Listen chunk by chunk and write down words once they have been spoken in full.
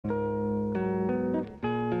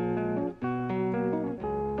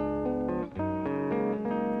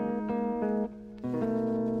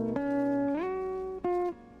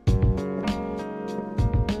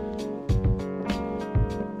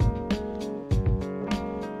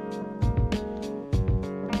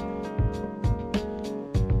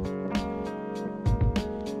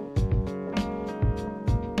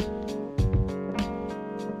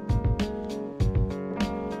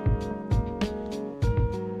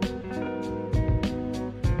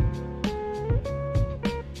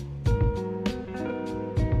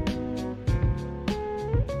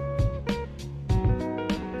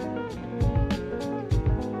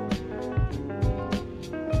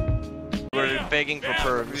begging for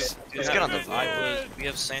perks. Let's get on the boat. We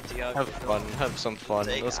have Santiago. Have fun. Have some fun.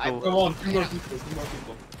 Let's go. Come on, 2 more people. 2 more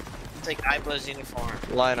people. Take Ibla's uniform.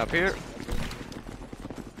 Line up here.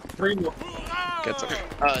 3 more. Get some.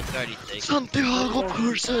 It's already taken. Santiago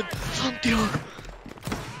person. Santiago. Never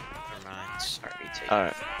mind. Sorry, take. All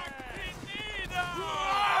right.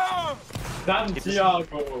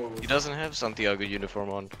 Santiago. He doesn't have Santiago uniform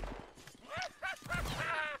on.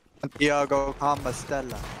 Santiago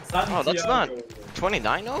Compostela. Oh, that's not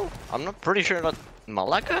 29. Oh, I'm not pretty sure that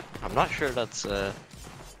Malaga. I'm not sure that's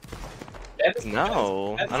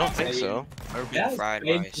No, I don't think so. Urban fried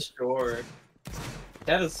Spain rice. for sure.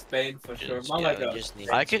 That is Spain for sure. Malaga.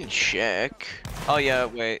 I can check. Oh yeah,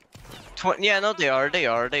 wait. Yeah, no, they are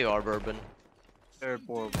Bourbon. They're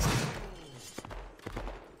Bourbon.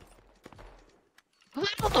 I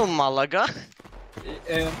don't know Malaga.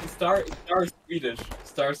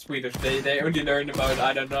 Star Swedish. They only learn about,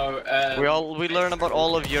 I don't know. We learn about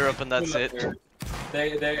all of Europe and that's it.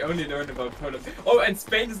 They only learn about Poland. Oh, and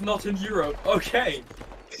Spain is not in Europe. Okay.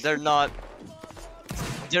 They're not.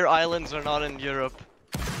 Their islands are not in Europe.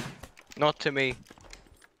 Not to me.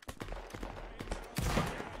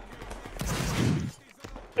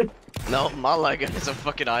 No, Malaga is a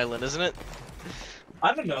fucking island, isn't it?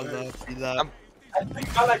 I don't know. I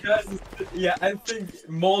think Malaga is, yeah, I think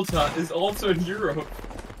Malta is also in Europe.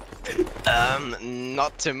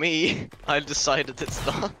 Not to me. I decided it's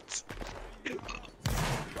not.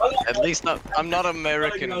 At least I'm not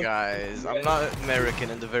American, guys. I'm not American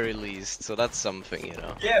in the very least, so that's something, you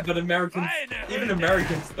know. Yeah, but Americans, even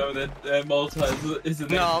Americans know that Malta is in.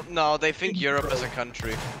 No, they think Europe is a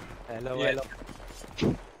country. Hello, Yeah.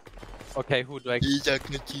 hello. Okay, who do I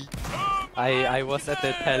was at the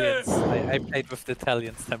Italians. I played with the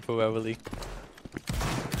Italians temporarily.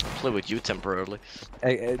 Play with you temporarily.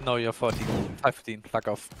 No, you're 14. 15, fuck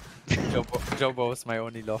off. Jobo is my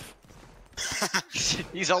only love.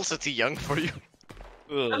 He's also too young for you.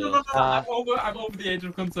 No. I'm over the age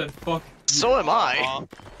of consent. Fuck. So am I.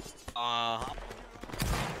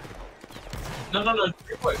 No.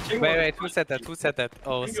 Wait, who said that?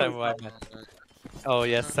 Oh, Samurai man. Oh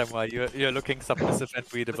yes, Samurai, you're looking submissive and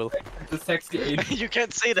readable. The sexy age. You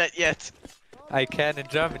can't say that yet. I can in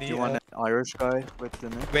Germany. You want an Irish guy with the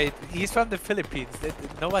name? Wait, he's from the Philippines.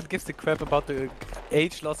 No one gives a crap about the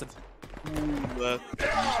age loss in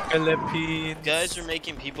Philippines. Guys are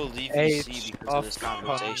making people leave Age VC because of this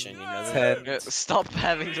conversation, you know? consent. Stop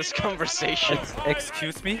having this conversation.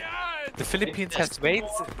 Excuse me? The Philippines has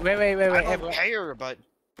weights? Wait. I don't care, but...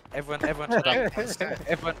 Everyone shut up.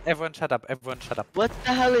 Everyone shut up. What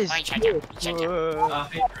the hell is Fine, shut this?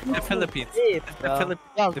 up. The Philippines.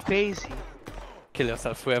 Y'all crazy. Kill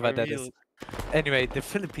yourself, whoever that is. Anyway, the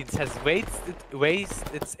Philippines has raised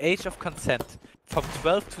its age of consent from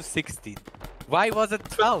 12 to 16. Why was it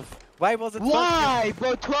 12? Why was it 12? Why?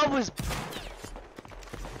 Bro, 12 was...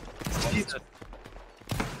 Jesus.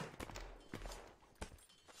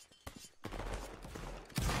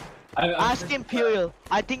 Ask Imperial.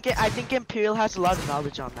 I think Imperial has a lot of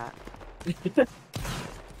knowledge on that.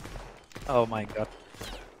 Oh my god.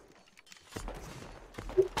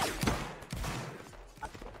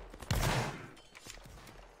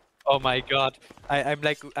 Oh my god. I'm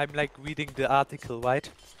like reading the article, right?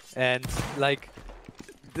 And like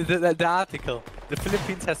the article. The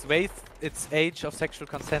Philippines has raised its age of sexual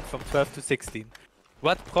consent from 12 to 16.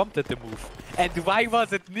 What prompted the move? And why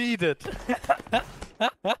was it needed?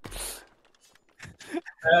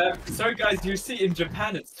 Sorry guys, you see in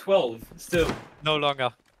Japan it's 12 still. No longer.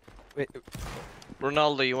 Wait.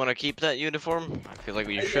 Ronaldo, you want to keep that uniform? I feel like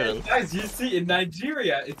you shouldn't. Guys, you see in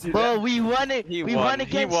Nigeria it's 11. Bro, we won it. He We won. won He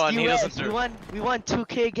against won. He US. doesn't We won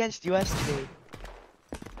 2K against US today.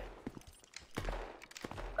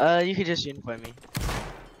 You could just uniform me.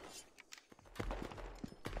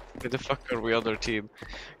 Who the fuck are we other team?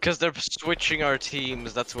 Because they're switching our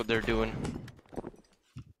teams, that's what they're doing.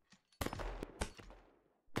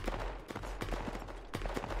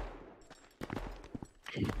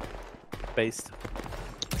 Based.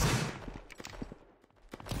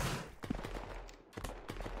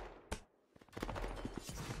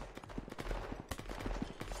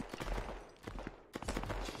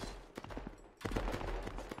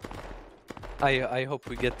 I hope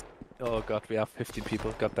we get. Oh god, we have 15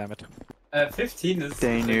 people. God damn it. 15 is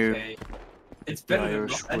They knew. okay. It's better than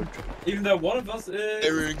Irish nothing. would. Even though one of us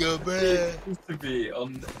used to be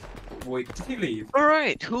on. Wait, did he leave?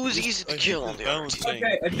 Alright, who's easy to kill on the other team?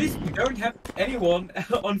 Okay, at least we don't have anyone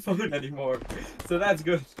on phone anymore, so that's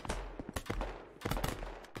good.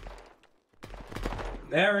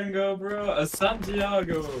 There and go, bro.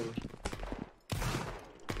 Santiago.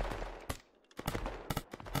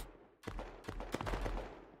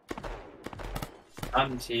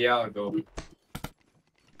 Santiago.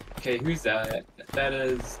 Okay, who's that? That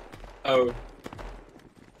is... Oh.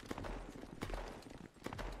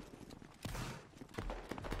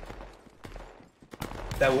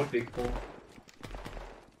 That would be cool.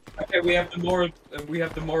 Okay, we have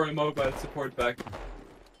the more mobile support back.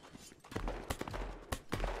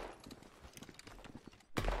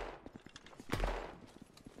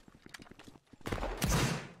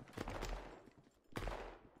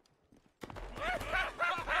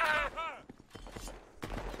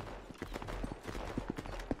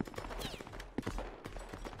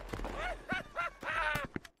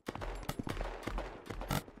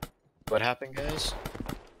 What happened, guys?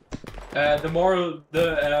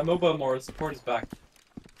 The mobile moral support is back.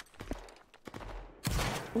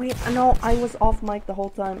 Wait, no, I was off mic the whole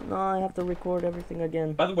time. No, I have to record everything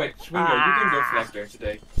again. By the way, Schwingo, you can go flag there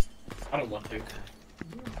today. I don't want to.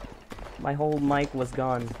 My whole mic was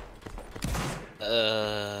gone.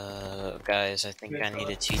 Guys, I think I need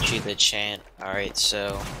to teach you the chant. Alright,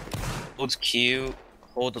 so hold Q,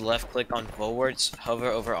 hold the left click on forwards, hover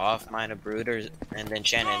over off minor brooders, and then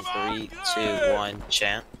chant in 3, 2, 1,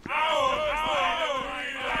 chant.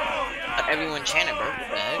 Everyone chanted, bro. What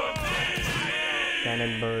the heck?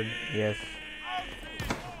 Shannonberg, yes.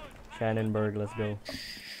 Shannonberg, let's go.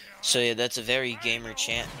 So yeah, that's a very gamer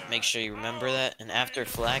chant. Make sure you remember that. And after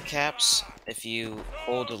flag caps, if you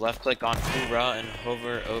hold the left click on hoorah and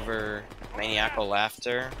hover over maniacal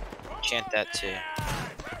laughter, chant that too.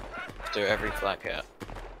 After every flag cap.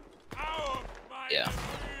 Yeah.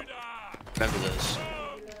 Remember this.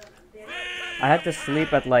 I had to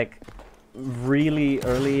sleep at like really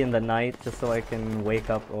early in the night just so I can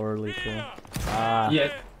wake up early too.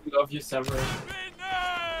 Yes, we love you, Severin.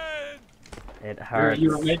 It hurts.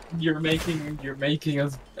 You're making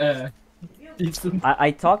us decent.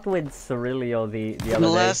 I talked with Cirilio the The other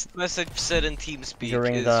day. last message said in TeamSpeak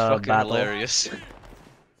During is the fucking battle. hilarious.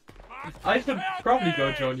 I should probably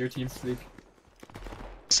go join your TeamSpeak.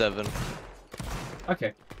 7.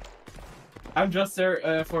 Okay. I'm just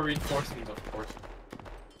there for reinforcement, of course.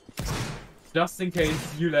 Just in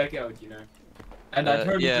case you lag out, you know. And I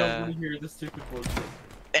heard you don't want to hear the stupid bullshit.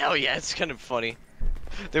 Oh yeah, it's kind of funny.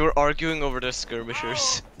 They were arguing over the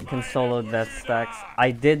skirmishers. You can solo death stacks.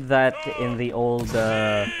 I did that in the old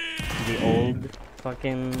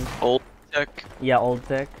fucking... Old tech. Yeah, old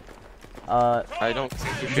tech. I don't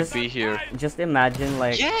think you should be here. Just imagine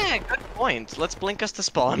like... Yeah, good point. Let's blink us to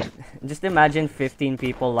spawn. Just imagine 15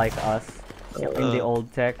 people like us in the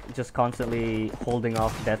old tech, just constantly holding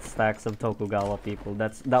off death stacks of Tokugawa people.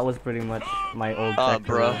 That was pretty much my old tech.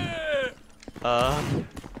 Bruh.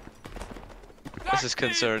 This is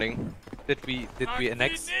concerning. Did we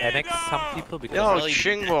annex some people? Because Yo, really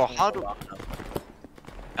Chingwo,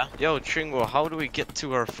 how do we get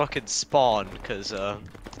to our fucking spawn? Cause We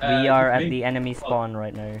are at the enemy spawn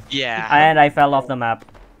right now. yeah. And I fell off the map.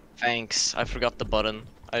 Thanks. I forgot the button.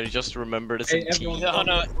 I just remembered it's in T. No,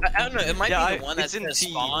 no, I don't know. It might Yeah, be the one that's it's in in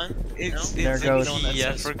T. spawn. It's There in goes- T.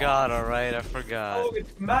 I forgot. All right, I forgot. Oh,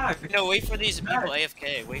 it's Mac! No, wait for these people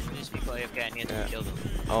AFK. Wait for these people AFK. I need to kill them.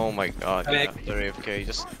 Oh my god. Okay. Yeah, they're AFK.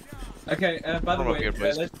 Just Okay, by the Come up way, here,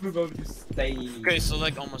 boys. let's move over to stage. Okay, so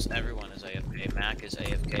like almost everyone is AFK. Mac is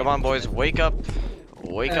AFK. come on, boys. Wake up.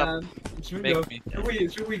 Wake up. Should we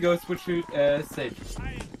should we go switch to stage?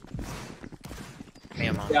 Me,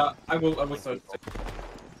 I'm on. Yeah, I will start.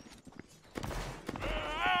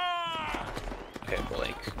 Okay,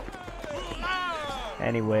 Blake.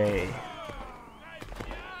 Anyway.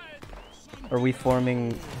 Are we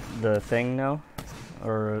forming the thing now?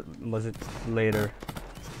 Or was it later?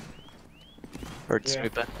 Hurts Yeah. me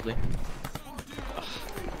badly.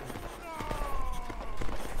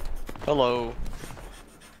 Hello.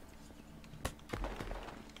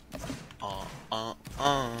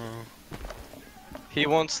 He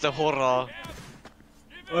wants the horror.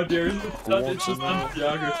 Oh dear, it's just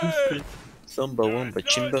Santiago to speak. Samba Wumba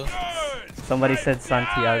Chimba. Somebody said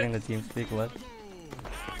Santiago in the team speak, what?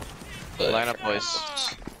 Line up, boys.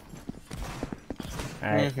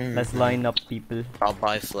 Alright, let's line up people. I'll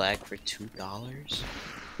buy flag for $2.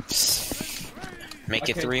 Make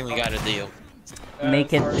it Okay. 3 and we got a deal.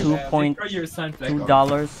 Make it sorry,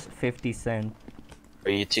 $2.50. For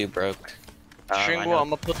you two broke. Shingwo, I'm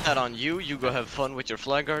gonna put that on you. You go have fun with your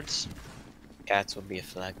flag guards. Cats will be a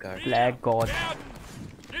flag guard. Flag god.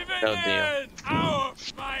 No deal.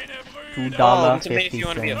 $2.50. If you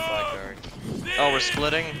want to be a flag guard. Oh, we're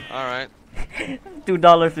splitting? Alright.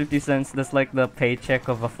 $2.50. That's like the paycheck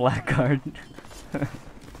of a flag guard.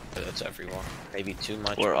 That's everyone. Maybe too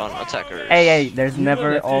much. We're on attackers. Hey, there's You know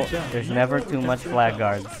never that's your job. there's never too much flag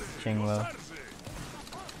guards, Chingwo.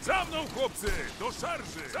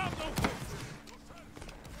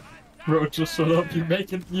 Bro, just shut up.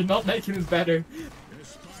 You're not making it better.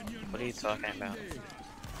 What are you talking about?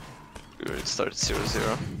 It started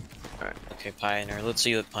 0-0. Okay, Pioneer. Let's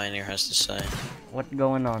see what Pioneer has to say. What's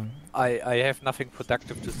going on? I have nothing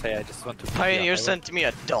productive to say. I just want to. Pioneer sent me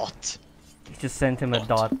a dot. You just sent him a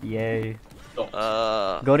dot. Yay.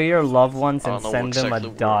 Uh, Go to your loved ones I and don't know send them exactly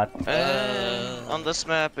a where. dot. On this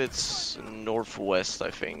map, it's northwest,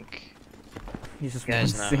 I think. He's just You one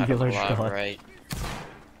guys know how to singular log, shot. right?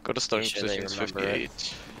 Go to starting Make sure they positions remember it.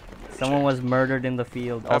 58. Someone was murdered in the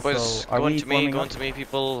field. Alright, boys, Also, are go we on to me, forming go up? on to me,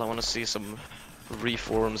 people. I want to see some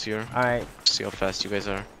reforms here. Alright. See how fast you guys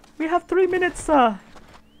are. We have 3 minutes,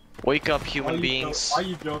 Wake up, human beings. Are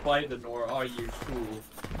you Joe Biden or are you fool?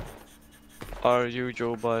 Are you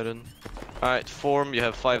Joe Biden? Alright, form, you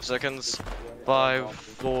have 5 seconds. 5,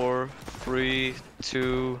 4, 3,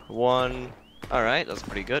 2, 1. Alright, that's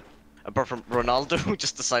pretty good. Apart from Ronaldo, who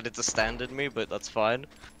just decided to stand at me, but that's fine.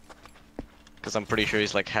 Because I'm pretty sure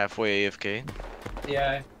he's like halfway AFK.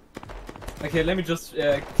 Yeah. Okay, let me just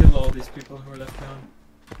kill all these people who are left behind.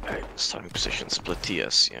 Alright, starting position, split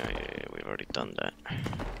TS. Yeah, we've already done that.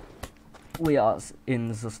 We are in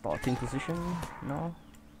the starting position. No?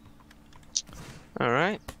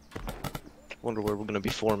 Alright. Wonder where we're gonna be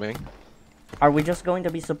forming. Are we just going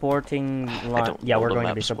to be supporting lines? don't Yeah, know we're the going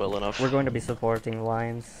to be maps well enough. We're going to be supporting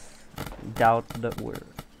lines. Doubt that we're.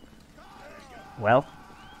 Well,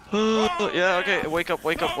 Yeah, okay, wake up,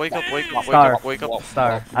 wake up, wake up, wake up, Star. wake up, wake up.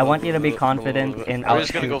 Star, I want you to be confident in I'm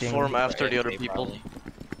just gonna go outshooting. form after the other AFK people. probably.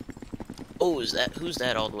 Oh, who's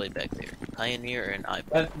that all the way back there? Pioneer and I.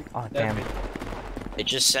 Oh damn it!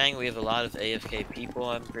 It's just saying we have a lot of AFK people,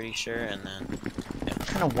 I'm pretty sure, and then I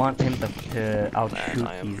kind of want him to outshoot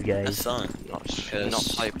I am these that's guys. fun. Not Because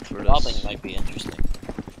hyped for robbing this. might be interesting.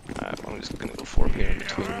 I'm just gonna go form here in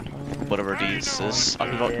between whatever these is.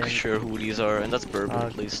 I'm not sure who these are, and that's Bourbon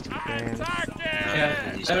at least.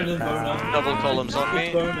 Yeah, better than Bona. Double columns on me.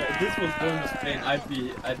 If this was Bona's plane, I'd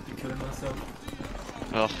be killing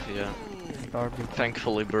myself. Oh yeah.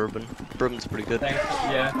 Thankfully Bourbon. Bourbon's pretty good.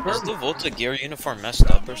 Yeah. Is the Volta gear uniform messed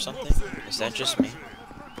up or something? Is that just me?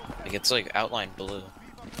 Like it's like outlined blue.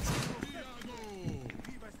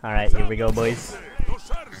 Alright, here we go, boys.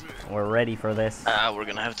 We're ready for this. We're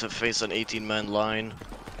gonna have to face an 18-man line.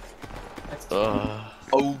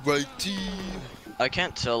 Alrighty. I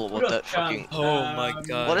can't tell what that fucking. Oh my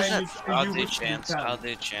god. What is that? I'll do chance. I'll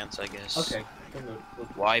do chance, I guess. Okay.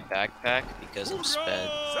 Why backpack? Because I'm sped.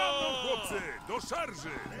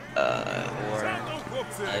 Or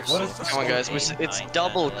Come on, guys. It's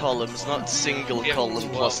double columns, not single column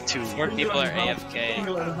plus 2. 4 people are AFK.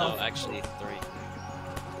 No, actually 3.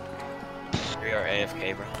 3 are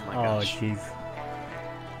AFK, bro. Oh my Oh gosh. jeez.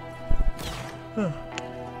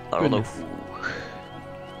 I don't know.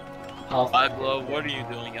 Aglo, what are you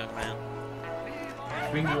doing, young man?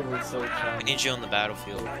 Wingo was so I charming. need you on the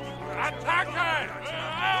battlefield.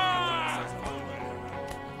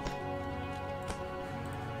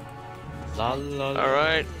 La la la.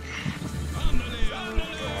 Alright.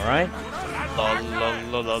 Alright, La la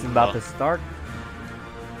la la. it's about to start.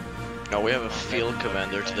 No, we have a field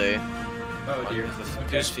commander today. Oh dear.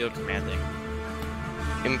 Who's field commanding?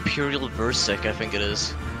 Imperial Versek, I think it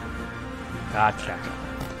is. Gotcha.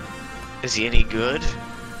 Is he any good?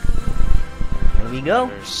 Here we go.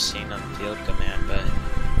 Never seen him field command, but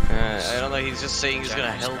I don't know, he's just saying he's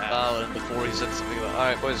gonna help out, and before he said something about.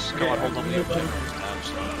 Alright, boys, come on, hold on.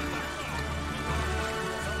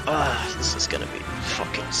 This is gonna be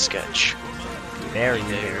fucking sketch. Very,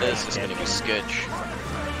 This is gonna be sketch.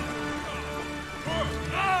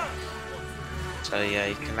 So yeah,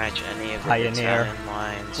 you can match any of the Pioneer. Italian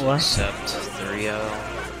lines What? except 3-0.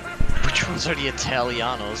 Which ones are the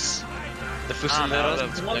Italianos? The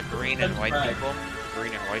Fusileros? The green and white people.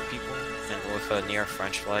 Green and white people. And with a near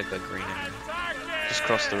French flag, but green and Just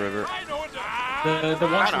cross the river. The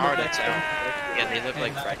ones kinda hard to tell. that Yeah, they look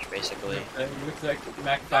like French basically. looks like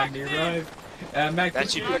Mac finally arrived. Mac,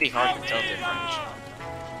 That's pretty hard to tell they're French.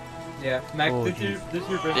 Yeah, Mac, Oh, did you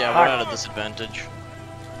Yeah, we're at a disadvantage.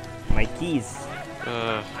 My keys.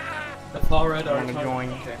 the far right I are wanna join.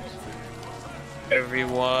 Okay.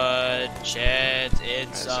 Everyone, chant,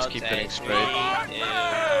 it's Let's just keep hitting straight.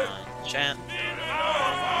 Chant.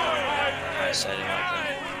 I said it like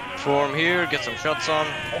that. Form here, get some shots on.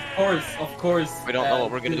 Of course. We don't know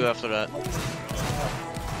what we're gonna do after that.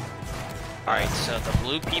 Alright, so the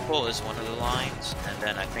blue people is one of the lines, and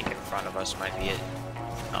then I think in front of us might be it.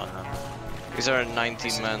 Oh no. These are a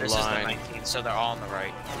 19-man This is the line. 19, so they're all on the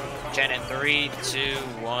right. Chant in 3, 2,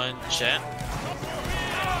 1, chant.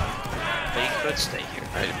 but you could stay here.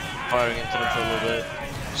 Alright, firing into them for a little bit.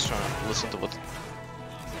 Just trying to listen to what.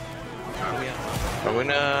 Are we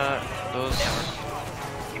gonna those? Yeah,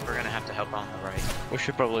 I think we're gonna have to help on the right. We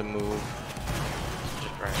should probably move.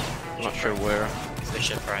 Shift right. I'm not sure where.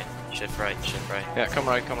 Shift right. Shift right. Shift right. Yeah, come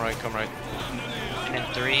right, come right, come right. And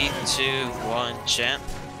 3, 2, 1, champ.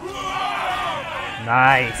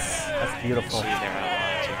 Nice. That's beautiful. See you there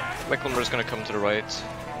out too. Mecklenburg's gonna come to the right.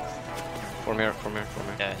 Form here, form here, form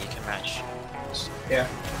here. Yeah, you can match. Yeah.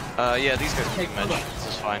 Yeah, these guys Hey, can hold match. on. This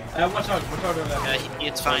is fine. Watch out on that.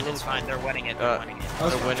 It's fine, it's fine. They're winning it. They're winning it.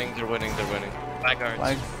 They're winning, they're winning, they're winning. Flag guards.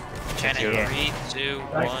 Flag. Chan in Zero. 3, 2,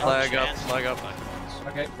 1. Flag up, Chan. flag up.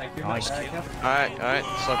 Okay, thank you. Nice. Alright,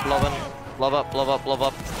 start blubbing. Blub up, blub up, blub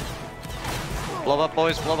up. Blub up,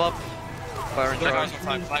 boys, blub up. Fire and Flag charge. guards on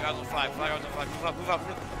 5, flag guards on 5, flag guards on 5. Move up, move up,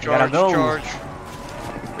 move up. Charge, Gotta go.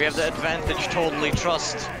 charge. We have the advantage, totally,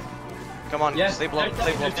 trust. Come on, Yes, stay blocked,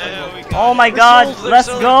 stay blocked, stay Yeah, blocked. we got Oh it. my god, sold, let's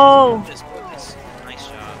sold. go! This. Nice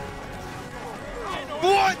job.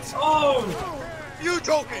 Oh!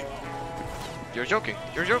 You're joking,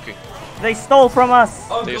 you're joking. They stole from us!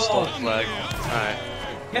 Oh They stole the god! flag. Alright.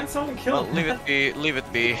 Can someone kill Well, him? leave it be, leave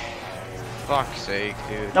it be. Fuck's sake,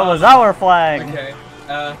 dude. That was our flag! Okay.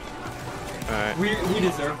 Alright. We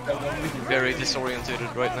deserve that one. We deserve Very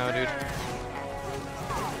disorientated right now, dude.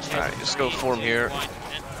 Alright, just go form here.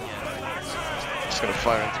 Just gonna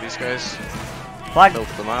fire into these guys. Flag! Help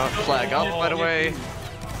them out. Flag up, by the way.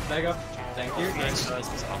 Flag up. Thank you. Nice.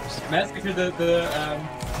 Massacre the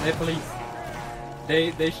police.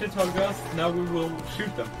 They should hold us. Now we will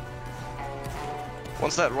shoot them.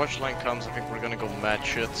 Once that rush line comes, I think we're gonna go mad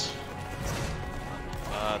shit.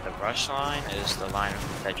 The rush line is the line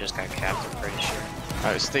that just got capped, I'm pretty sure.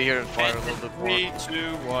 Alright, stay here and fire a little bit more. 3,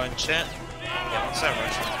 2, 1, chat. Yeah, once that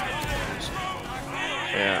rush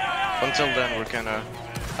line Yeah. Until then, we're kinda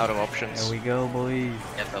out of options. There we go, boys.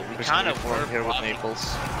 yeah, but we We're kind of form were here with blobbing.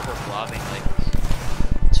 Naples. We're blobbing, like,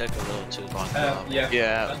 took a little too long. to blob. Yeah.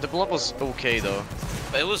 Yeah, the blob was okay though.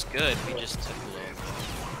 But it was good, we just took a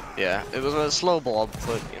little. Yeah, it was a slow blob,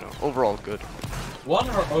 but you know, overall good. One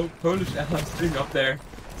of our Polish allies doing up there.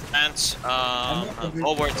 And,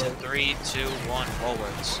 forwards in 3, 2, 1,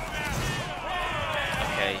 forwards.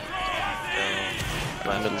 Okay.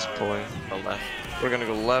 Middle's pulling. Go left. We're gonna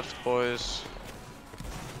go left, boys.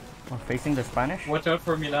 We're facing the Spanish? Watch out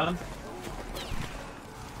for Milan.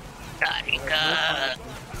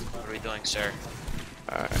 What are we doing, sir?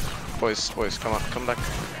 Alright. Boys, come on, come back.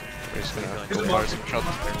 We're just gonna Good go luck. fire some shots.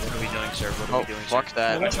 What are we doing, sir? What are Oh, we doing, fuck sir?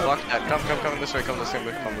 that, fuck that. Come this way, come this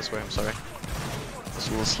way, I'm sorry. It's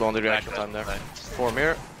a little slow on the reaction time there. Form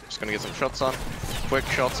here. Just gonna get some shots on. Quick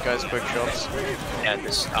shots, guys, quick shots. Yeah,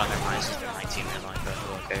 this. Oh, never mind. This is the 19 man line, but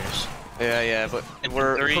who cares? Yeah, but And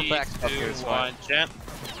we're 3, back up 2, here, it's fine. 1, champ.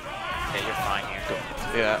 Yeah, you're fine here.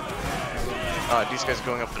 Yeah. These guys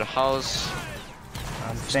going up to the house.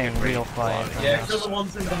 I'm staying real quiet. Yeah, kill the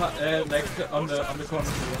ones in the next on the corner.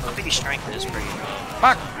 I think his strength is pretty good.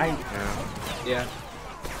 Fuck! I... Yeah. Yeah.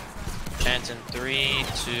 Chant in 3,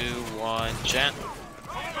 2, 1, chant.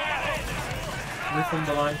 Within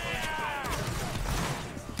the line.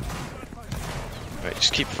 Right,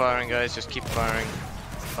 just keep firing, guys, just keep firing.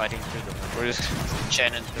 Fighting through the. We're just.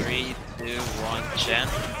 Chant in 3, 2, 1, chant.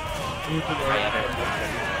 Move to the right.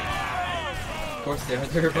 Of course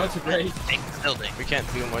they're about to break. Take the building. We can't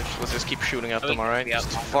do much, let's just keep shooting at them, We alright? outline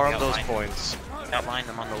Just them, farm we those outline points. Outline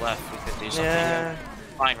them on the left. We could do something. Yeah.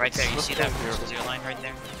 Line right there. You Let's see go that? here. Is your line right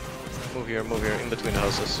there? Move here, in between the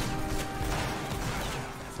houses.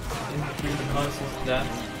 In between the houses, that.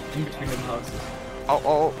 In between the houses.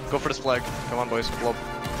 Oh, go for this flag. Come on, boys, blob.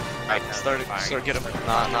 Right now. Start, get him.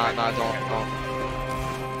 Nah, don't.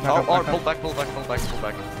 Oh, pull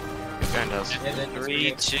back. Behind us. Yeah, then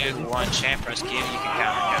 3, 2, 1, champ rescue. You can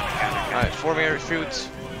counter. Alright, form here, shoot.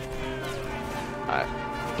 Alright,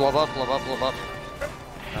 blob up. No,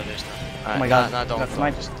 there's nothing. Alright, Oh my god, nah, don't. that's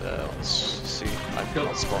my- Just, let's see. I've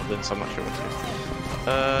not spawned in, so I'm not sure what to do.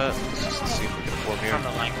 Let's just see if we can form here. From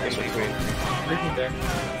the line, In between. breaking there.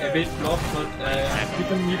 A bit blocked, but you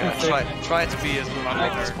can Yeah, stay. try to be as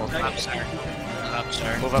blocked as possible. Up, sir. Up,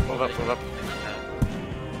 sir. Move up.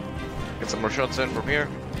 Get some more shots in from here.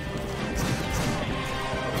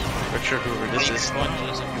 Make sure whoever this is.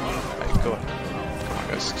 Alright, go on. Come on,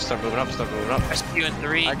 guys. Start moving up. Rescue in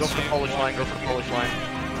 3, I go for the 2, Polish line.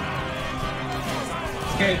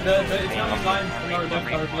 Okay, the Italian line on our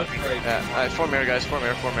left are about to break. Yeah, alright, form here, guys. Form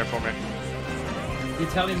here. The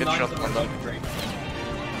Italian Good lines shot are on about them. to break.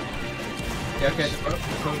 Yeah, okay,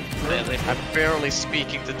 so I'm barely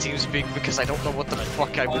speaking to TeamSpeak because I don't know what the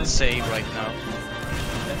fuck I would say right now.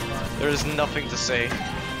 There is nothing to say.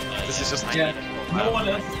 This is just. Yeah, no one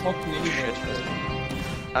else is talking anymore.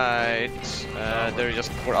 Alright, they're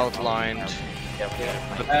just, we're outlined.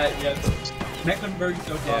 Yes. Mecklenburg is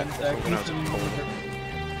outlined.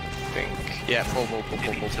 Think. Yeah, pull.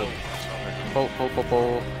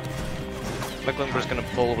 Pull. Mecklenburg's gonna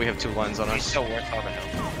pull, we have 2 lines on us. Still worth all the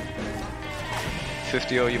help.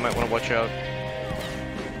 50-0, you might want to watch out.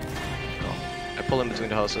 I pull in between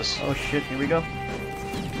the houses. Oh shit, here we go.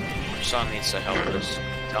 Warsaw needs to help us.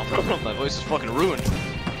 Tell me. My voice is fucking ruined.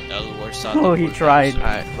 No, Warsaw. Oh, he tried.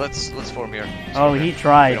 Alright, let's form here. Oh, he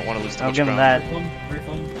tried. We don't want to lose too I'll much give him ground.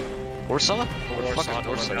 that. Warsaw? Warsaw, Fucking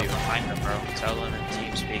Warsaw, you. behind them, bro. Tell them in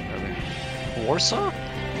TeamSpeak, brother. Warsaw?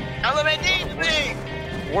 Tell them in TeamSpeak!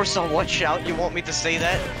 Warsaw, watch out, you want me to say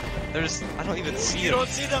that? There's, I don't even see You them. don't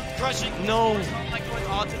see them crushing. No. Like going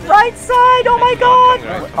on to the Right side! Oh my god!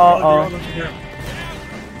 Uh-oh.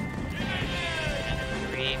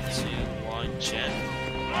 3, 2, 1, Chen.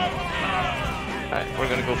 Alright, we're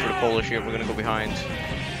gonna go for the Polish here, we're gonna go behind.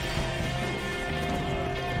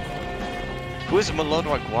 Who is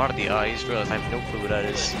Melodra Guardia? I just realized I have no clue who that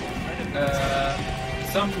is.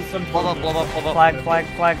 Some. Blah. Flag. Nah.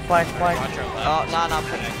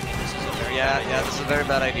 This is a very Yeah, this is a very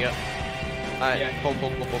bad idea. Alright, Yeah. pull.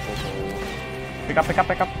 Pick up. I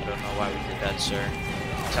don't know why we did that, sir.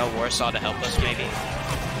 Tell Warsaw to help us, maybe.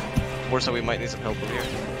 Warsaw, we might need some help over here.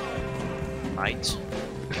 Might.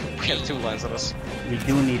 We have 2 lines on us. We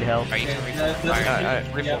do need help. Are you Okay, going that- to that's- fire?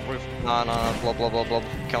 Alright, Yeah. Nah, blah.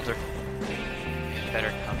 Counter.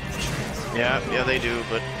 Better come. Yeah, they do,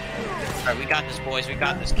 but... Alright, we got this, boys. We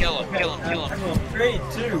got this. Kill him. 3,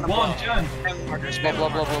 2, 1, Chen. Blah.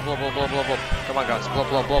 Come on, guys. Blah.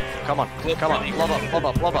 Come on.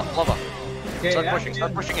 Blah. Okay, Start and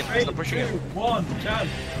pushing in. 3, Start pushing in. 2, 1, Chen.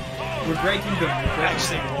 We're breaking them.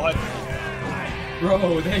 Actually, what?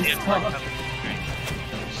 Bro, they stopped.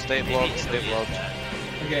 Stay blocked.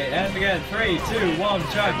 Okay, and again, 3, 2, 1,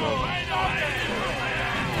 Chen.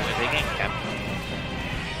 They get kept.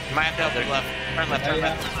 You might have to help their left. Turn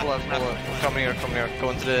left. Pull up. Come here. Go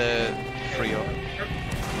into the trio.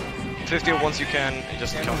 50 once you can,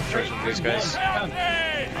 just counter charge with these guys. I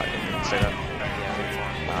didn't say that.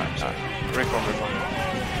 Nah. Reform.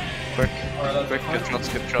 Quick,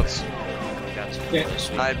 good shots. Okay.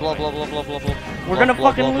 Alright, blah. We're gonna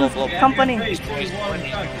fucking lose company. 3, 2, 1,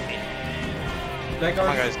 Chen. Like Come on,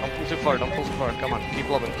 our guys, don't pull too far. Come on, keep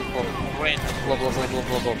blubbing. Win.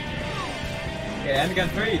 Blah. Okay, and again,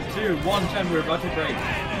 3, 2, 1, 10, we're about to break.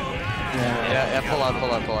 Yeah, pull out.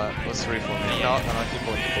 Let's reform. No, keep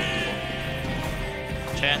pulling.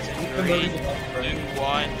 Chance in 3, 2,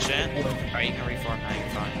 1, Chen. Alright, you can reform now, you're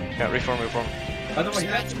fine. Yeah, reform. Otherwise,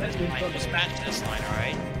 Just match this line,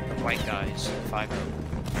 alright? The white guys. 5.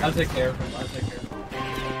 I'll take care of him.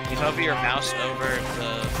 You hover your mouse over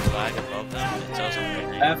the flag above them, it tells them their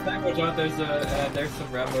name. Flag goes out, there's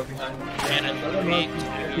some Rambo behind him. And in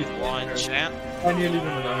 3, 2, 1, Champ. And you leave him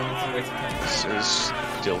alone, it's a waste of time. This is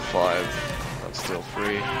still 5. That's still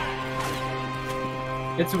 3.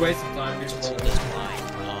 It's a waste of time, So people. this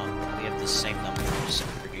line, we have the same numbers, I'm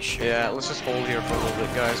pretty sure. Yeah, let's just hold here for a little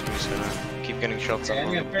bit, guys. We're just gonna keep getting shots up And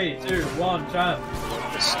on again, them. 3, 2, 1, Champ.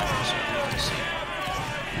 The same, so you can see.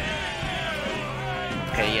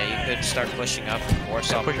 Okay, yeah, you could start pushing up.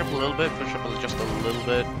 Warsaw. Push up a little bit, just a little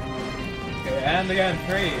bit. Okay, and again,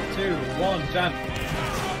 3, 2, 1, Champ.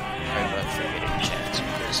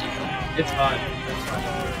 It's fine.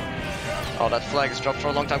 Oh, that flag is dropped for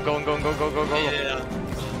a long time. Go. Yeah.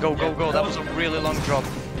 Go. That was a really long drop.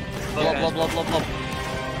 Blah.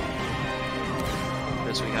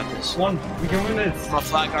 Chris, we got this. We can win this. My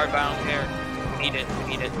flag guard bound here. We need it.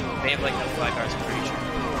 They have like no flag guards, I'm pretty sure.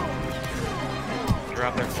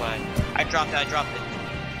 Drop their flag. I dropped it.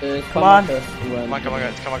 Come on. Come on,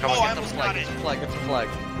 guys. Come on. Oh, I Get the almost flag. got Get it. the flag.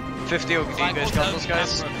 50, do you guys got those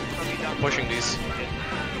guys? I'm pushing these.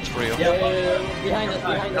 It's for you. Behind us.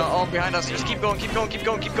 Oh, behind us. Just keep going. Go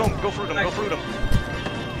through them.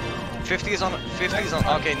 50 is on.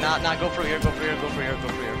 Okay, nah. Go through here.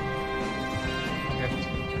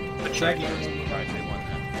 Check. Alright, they won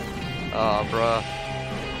that. Oh, bruh.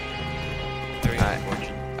 Very Alright.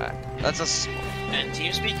 unfortunate. That's a. And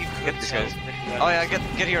TeamSpeak, you could Get these guys. Oh yeah, get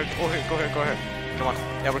here. Go here. Come on.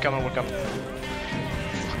 Yeah, we're coming.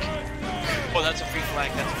 Oh, that's a free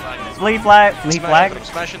flag. That's a flag. Flea flag.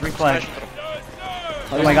 Smash it. Free flag.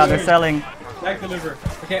 Oh my god, they're selling. Flag deliver.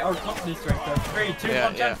 Okay, our company strength. 3, 2,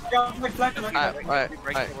 1, Yeah. Champ. Flag deliver. Alright.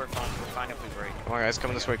 We're fine if we break. Come on, guys.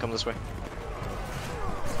 Come this way.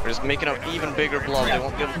 We're just making an even bigger blob. They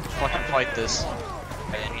won't be able to fucking fight this.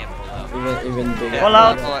 And you have to pull out. Even bigger. Yeah, Pull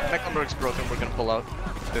out. Mecklenburg's broken. We're gonna pull out.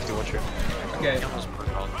 50 watch here. Okay. He almost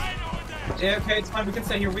broke all. Yeah, okay, it's fine. We can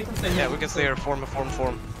stay here. We can stay here. Yeah, we can stay here. Form.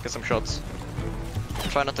 Get some shots.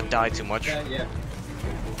 Try not to die too much. Yeah.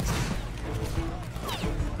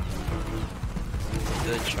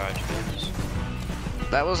 Good charge, guys.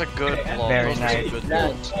 That was a good blow. Very Those were nice. Good Yeah,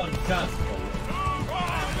 blows. one shot. Go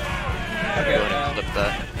Okay, ahead and flip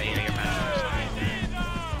that. Okay, your match.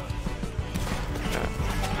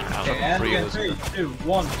 okay, and Free again, was- 3, 2,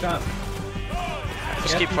 1, shot.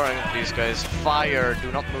 Just keep firing at these guys. Fire!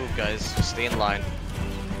 Do not move, guys. Just stay in line.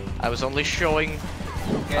 I was only showing.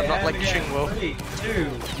 Okay, I'm not and like again, Xingwu. 3, 2,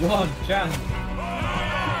 1, shot.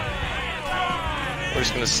 We're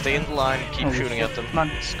just gonna stay in the line, keep Holy shooting shit. at them. Come on.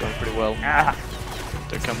 It's going pretty well. Ah.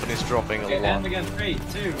 Their company's dropping Okay, a lot. and again, 3,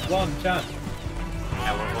 2, 1, shot.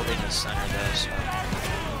 Yeah, we're holding the center though, so.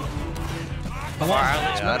 Come For on.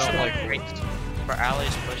 allies, Yeah, I push don't up. like- For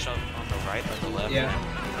allies, push up on the right or the left. Yeah.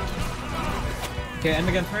 Okay, and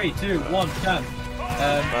again, 3, 2, 1, shot.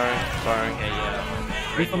 Firing. Okay, yeah.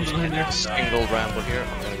 Three from behind there. Single Rambo here.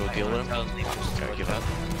 I'm gonna go deal with him. Okay, give that.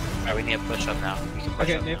 Alright, we need to push up now. We can push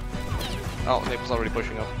Okay, up Nip, now. Oh, Naples already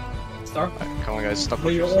pushing up. start. Alright, come on guys, stop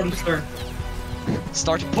Play your pushing. orders, sir.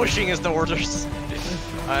 Start pushing is the orders.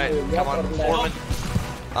 Alright, come on, form it.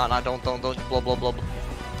 Ah, no, don't. Blob.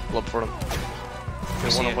 Blob for them. They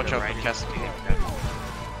See wanna it, watch the out right for is- casting.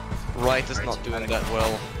 Right is not doing that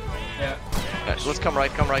well. Yeah. Yeah, let's come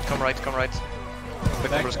right. Mecklenburg's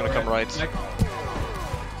gonna come right. Back.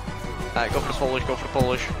 Alright, go for the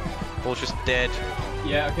Polish. Polish is dead.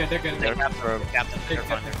 Yeah, okay, they're good. They're after him. Captain, they're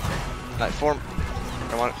fine. Alright, form.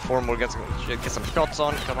 Come on, form, we'll get some shots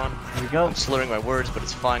on, come on. Here we go. I'm slurring my words, but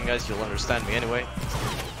it's fine guys, you'll understand me anyway.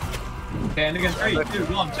 Okay, and again, 3, 2, 1,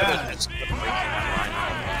 shot. That's good breaking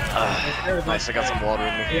that line. Nice, I got some water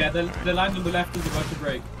in me. Yeah, the line on the left is about to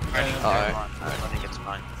break. Alright. I think it's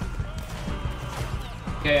fine.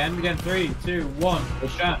 Okay, and again, 3, 2, 1,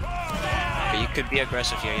 shot. But you could be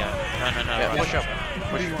aggressive here, yeah. No. Yeah, push up.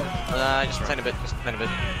 Push. Just a tiny bit,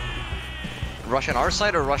 Rush on our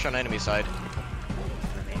side or rush on enemy side?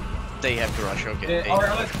 They have to rush, okay.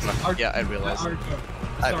 Yeah, I realized.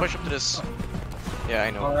 Alright, push up to this. Yeah,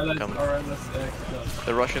 I know. Come.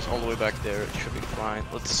 The rush is all the way back there, it should be fine.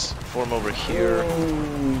 Let's form over here.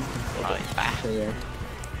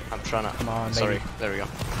 I'm trying to. Come on, Sorry, baby. there we go.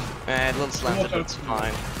 And little slanted, but it's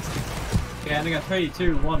fine. Okay, and again, 3,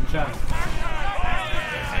 2, 1, shot.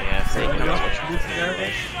 Yeah, if they There we come go. I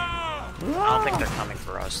don't think they're coming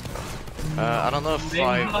for us though. I don't know if They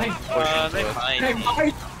 5 might. push They into it. might. Hey,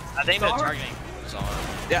 Mike! I think they're targeting us all.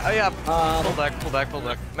 Yeah, pull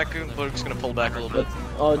back. Mecklenburg's gonna pull back a little bit.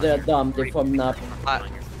 Oh, they're dumb. They formed up.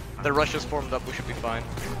 The rush is formed up, we should be fine.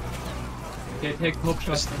 Okay, take hook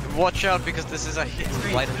shots. Just watch out because this is a hit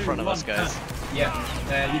right in front of us, guys. Yeah,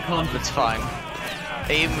 you can't. It's fine.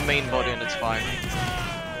 Aim the main body and it's fine.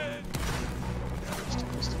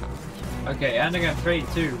 Okay, and again, 3,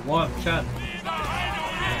 2, 1, shot.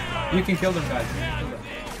 You can kill them, guys. You can kill them.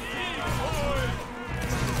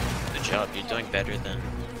 Good job, you're doing better than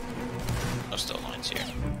most of the lines here.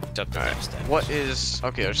 It's up to Alright, next step. what is...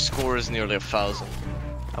 Okay, our score is nearly 1,000.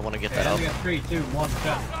 I want to get Okay, that and up. again, 3, 2, 1,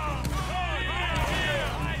 shot.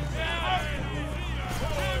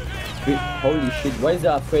 Holy shit, why is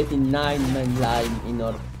there a 39-man line in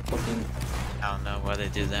our fucking... I don't know why they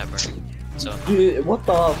do that, bro. So, Dude, what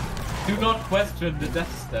the... Do not question the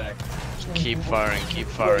death stack. Just keep firing,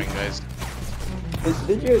 guys.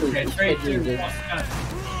 Did you Okay, 3, 2, 1, schedule this? shot.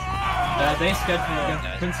 They schedule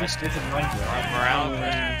against Princess Smith and Rheinbund. morale.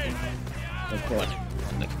 Okay.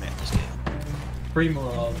 The command is good. Free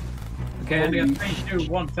morale. Okay, and again, 3,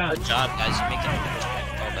 2, 1, shot. Good job, guys. You're making it.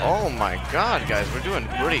 Oh my god, guys, we're doing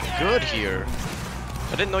pretty good here.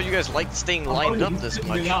 I didn't know you guys liked staying lined up this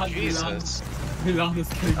much. Jesus. Milan is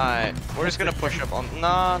killing. Alright, we're just gonna push up on.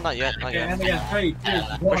 Nah, not yet, not Okay, and yet. again, 3, 2,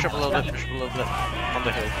 1, Push up a little bit, shot. push up a little bit. On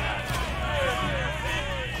the hill.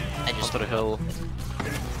 I just Onto the hill.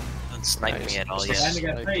 don't snipe me at all Okay, and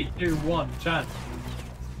yet. again, 3, 2, 1, shot.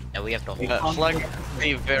 Yeah, we have to hold. Flag,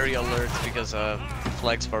 be very alert because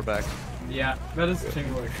flag's far back. Yeah, that is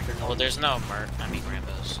Xingwu. Well, there's no Mert. I mean,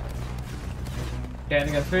 Rambos. Okay, and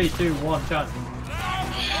again, 3, 2, 1, shot.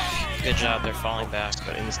 Good job, they're falling back.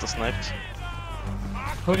 Got insta sniped.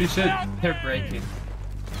 Holy shit, they're breaking.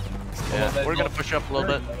 Yeah, we're gonna push up a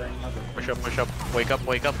little bit. Push up. Wake up,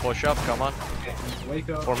 push up, come on. Okay, wake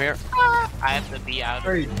up. Form here. I have to be out.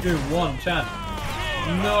 3, 2, 1, shot.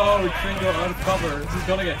 No, Xingwu out of cover. He's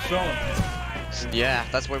gonna get shot. Yeah,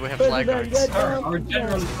 that's why we have flag guards. Our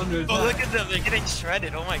general is under Oh, look attack. at them, they're getting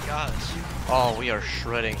shredded. Oh my gosh. Oh, we are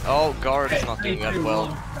shredding. Oh, guard is Okay, not 3, doing that 2, well.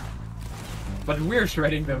 1. But we're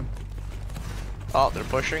shredding them. Oh, they're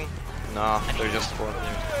pushing? Nah, they're just forming.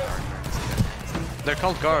 They're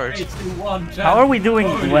called guards. 3, 2, 1, jump. How are we doing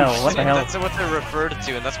well? What the hell? That's what they're referred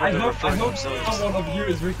to, and that's what I they're hope referring to someone themselves. of you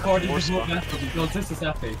is recording More this whole stuff. battle because this is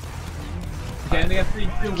epic. Okay, and they got 3, 2,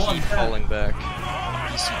 1, Keep jump. falling back.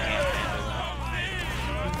 PC can't handle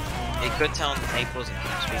that. It could tell Naples and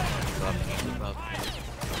TeamSpeak to move up. Move up.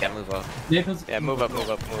 Yeah, move up. Naples. Yeah, move up, move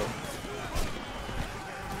up, move up.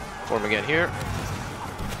 Form again here.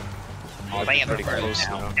 Oh, They're they have pretty a bird close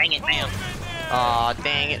now. now. Dang it, man. Aw,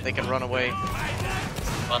 dang it, they can run away.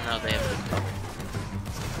 Well, no, they have good cover.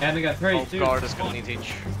 And they got 3, Oh, 2, guard is gonna 1. need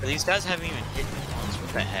each. These guys haven't even hit me once.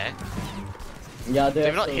 What the heck? Yeah,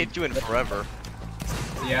 They've not hit you in forever.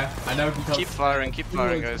 Yeah, I know because. Keep firing,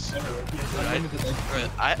 guys. Bro,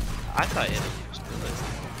 I thought it was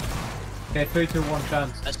good. Okay, 3, 2, 1,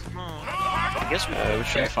 chance. That's I guess we We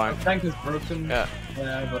should be fine. Tank is broken. Yeah.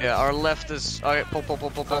 But Yeah, our left is. Okay, pull.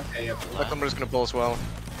 Okay, yeah. Mecklenburg's gonna pull as well.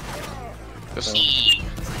 Just E.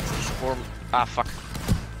 form. Ah, fuck.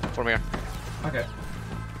 Form here. Okay.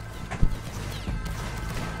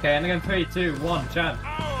 Okay, and again 3, 2, 1, jump.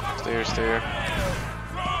 Stay here.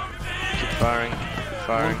 Keep firing.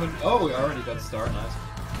 Oh, we already got a star, nice.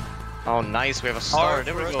 Oh, nice. We have a star. Hard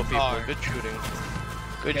There we for go, a people. star. Good shooting.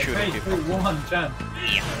 Good Okay, shooting, 3, people. 2, 1, jump.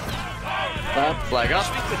 Flag up.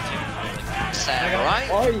 Samurai.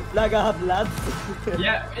 Oi, flag up, lads.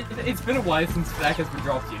 Yeah, it's been a while since flag has been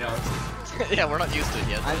dropped, you know. Yeah, we're not used to it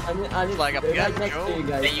yet. I need Flag up right again, next Joe. to you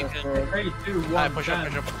guys. Hey, you can- 3, 2, 1, Alright, push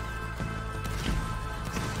jump. up.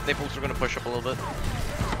 Naples are gonna push up a little bit.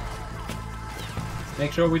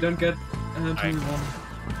 Make sure we don't get 2, 1.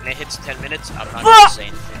 When it hits 10 minutes, I'm not gonna say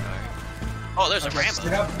anything. Oh, there's a Stick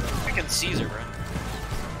Rambo. up. Freaking Caesar, bro.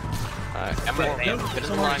 Alright, I'm Yeah, gonna don't- get in the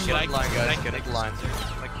someone line, can get like- in the line, guys, get in the line.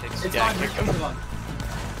 It's Yeah, fine, kick just come along.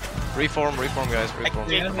 Reform, guys, reform.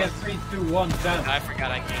 Okay, and again 3, 2, 1, jump. I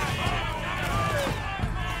forgot I can't.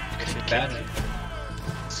 Bad.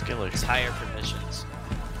 Skillish. It's higher permissions.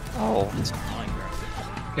 Oh. It's annoying,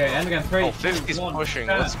 bro. Okay, and again 3, Oh, 2, 50's 1, pushing.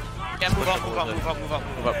 jump. Let's Yeah, move up. Move up.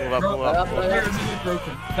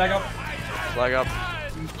 Flag up. Flag up.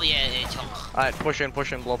 Yeah, Alright, push in,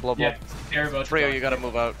 blow. Yeah, care about Frio, you gotta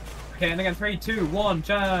move out. Okay, and again 3, 2, 1,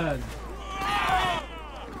 jump.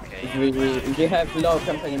 okay. We have low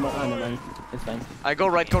company mana, man. It's fine. I go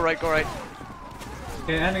right.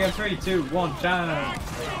 Okay, and again 3, 2, 1, jump.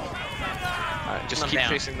 Alright, just Come keep down.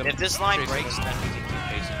 chasing them. If this line Chasing breaks, them. then we can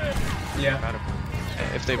keep chasing. Yeah.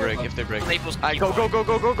 If they break. Naples, Alright, go.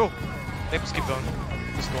 Naples, keep going.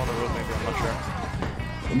 Just go on the road, maybe, I'm not sure.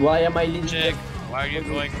 Why am I leading? Check. Why are you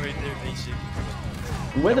going right there, Macy?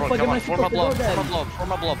 Where the Everyone, fuck come am I on, form a supposed to go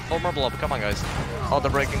blob, then? form a blob. Come on, guys. Oh,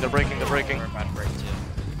 they're breaking. We're about to break too.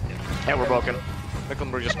 Yeah, we're broken.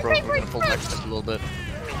 Mecklenburg just broke. We're gonna pull back just a little bit.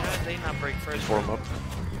 They not break first. Form up.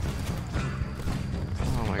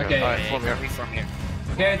 Oh my god. Okay. Alright, form here. Reform here.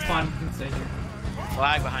 Okay, it's fine. We can stay here.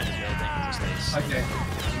 Flag behind the building. Just stays. Okay.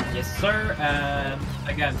 Yes, sir. And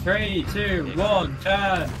again, 3, 2, 1,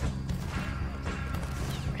 jump.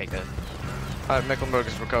 Okay, good. Alright, Mecklenburg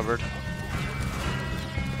is recovered.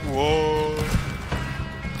 Whoa.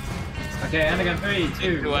 Okay, and again, 3,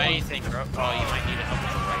 2, Do 1. anything, bro. Oh, you might need to help me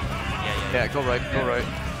right. Yeah, go right.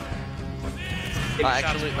 Shot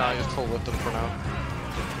Actually, no, just pull with them for now.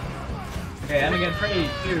 Okay, and again, 3,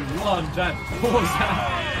 2, 1, jump. What was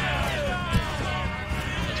that?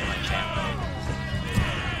 That's my champ.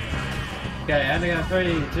 Okay, and again, 3,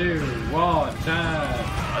 2, 1, jump.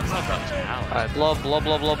 Let's not drop some allies. Alright, blob.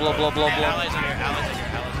 Allies are here.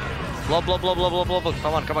 Blob. Come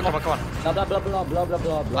on. Blah blah blah blah blah blah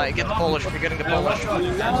blah. Alright, get the Polish. We're getting the Polish.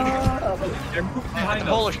 They're moving behind Get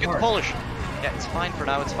the us. Polish. Get the Hard. Polish. Yeah, it's fine for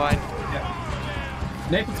now. It's fine.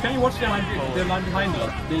 Naples, can you watch the line behind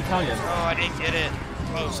us? The Italian. Oh, I didn't get it.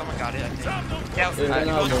 Oh, someone got it, I think. Yeah, Alright,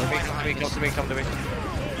 no, no. come to me.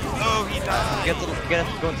 Oh, he died.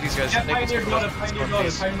 Get going to these guys. Yeah, Naples, Pioneer go. got it, Let's go, Pioneer got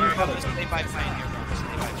it, please. Pioneer got it. Stay by Pioneer, bro.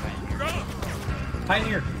 Stay by Pioneer.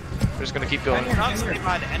 Pioneer. We're just gonna keep going. Pioneer. Not stay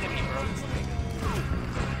by the enemy, bro.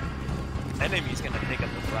 Enemy's gonna pick up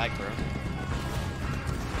the flag, bro.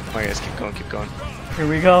 Alright, guys, keep going.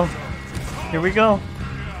 Here we go.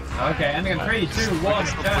 Okay, and again, 3, 2, 1,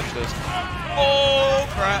 Let's jump. push this. Oh,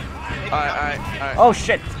 crap. Alright. Oh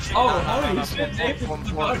shit. Oh, holy shit, Naples.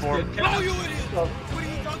 Form. Oh, you idiot. What are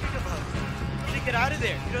you talking about? You didn't get out of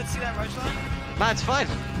there. You don't see that rush line? Nah, it's fine.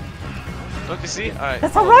 Don't you see? Alright.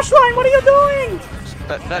 That's a rush line. What are you doing?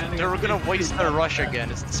 They're gonna waste their rush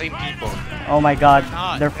again. It's the same people. Oh my god.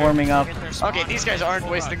 Not. They're forming up. Okay, these guys aren't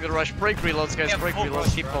wasting the rush. Break reloads, guys. Break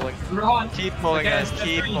reloads. Keep pulling. Run. Keep pulling, Again, guys.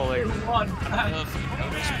 Keep 3, pulling. 2, 1, I don't know if you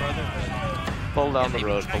noticed, brother, but Pull down the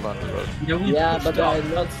road, pull down the road. Yeah, but I'm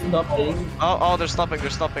not stopping. Oh, they're stopping, they're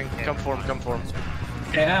stopping. Come form, come form.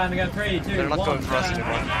 Okay, and I got 3, 2, They're not 1, going for us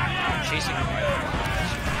anymore. Chasing him.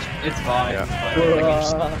 It's fine. Yeah.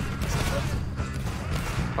 Uh,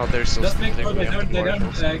 Oh, they're still Just make they sure they don't kill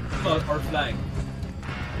marshals. or flank.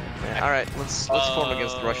 Yeah, alright, let's form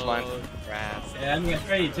against the rush line. Crap. Yeah, and I got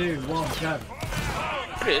 3, 2, 1, go.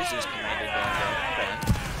 What is this commander doing? Okay.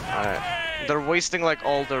 Alright. They're wasting like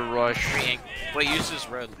all their rush. Wait, use this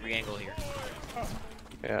road. Re-angle here.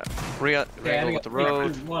 Yeah. Re-angle with the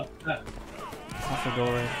road. 3, 2, 1, go. That's a go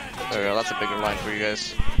right. There we go, that's a bigger line for you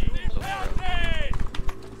guys.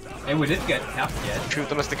 Hey, we didn't get capped yet. Shoot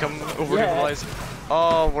them as they come over to the lines.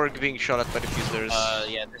 Oh, we're being shot at by diffusers.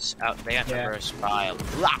 Yeah, they outnumber us by a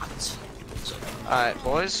lot. So, Alright,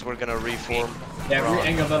 boys, we're gonna reform. Yeah,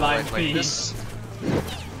 re-angle the line, like please. this.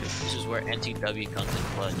 this is where NTW comes in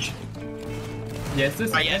clutch. Yes,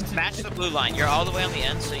 this Alright, is yes, match the blue line. You're all the way on the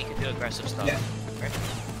end, so you can do aggressive stuff. Yeah. Right?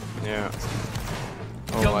 Yeah.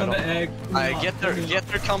 Kill Oh, I the don't. egg. Alright, get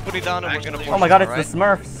their company down and we're gonna push. Oh my god, them, it's the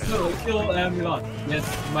Smurfs! Kill Milan. Yes,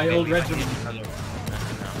 my old regiment. No,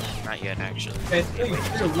 not yet, actually. Okay, 3, 2, 1,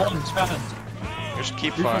 challenge. Just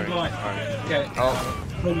keep firing. Alright. Okay. Oh.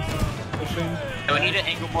 Pushing. No, we need to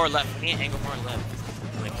angle more left. We need to angle more left.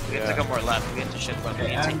 Like, we have to go more left. We have to shift left. We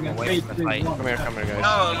Okay, need to take and them away from the fight. Come here, guys.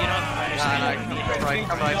 No, you don't understand.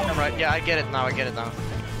 Come right. Yeah, I get it now. Okay,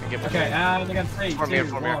 and again, 3, 2, Form 1. here.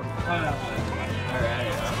 Alright.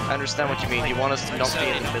 I understand what you mean. You want us to not be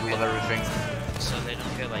in the middle of everything. So they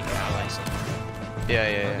don't get like allies. Yeah,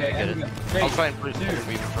 Okay, I get it. I'll try and push them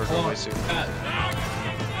even further away soon. Okay,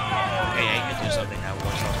 yeah, you can do something now.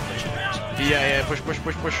 Watch out, push. Yeah, push. Blah.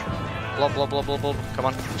 Come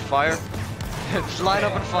on, fire. Line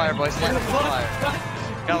up and fire, boys. Line up and fire.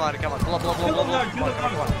 Come on. Blah.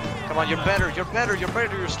 Come on, you're better. You're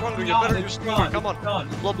stronger. Come on.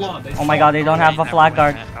 Blah. Oh my god, they don't have a flag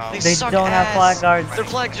guard. They suck don't have ass. flag guards. Their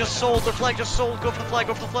flag just sold. Go for the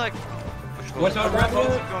flag. Watch out, Rambo.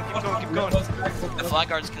 Keep going. The flag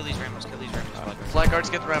guards kill these Rambos. Flag guards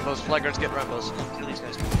get Rambos. Kill these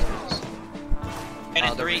guys. And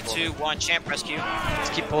in 3, 2, 1, champ rescue. Let's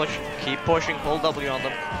keep pushing. Pull W on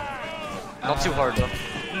them. Not too hard though.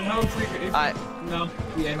 No,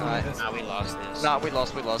 we aim at this. Nah, we lost this. Nah, we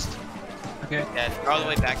lost. Okay. Yeah, if you're all the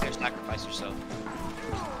way back there, sacrifice yourself.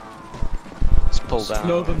 Let's pull down.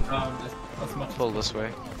 Slow them down as much. Pull this way.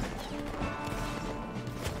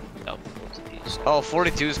 No, pull to these. Oh,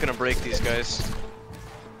 42 is gonna break these guys.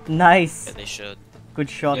 Nice! Yeah, they should. Good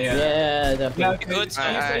shot. yeah, the Yeah, pink. Good stuff.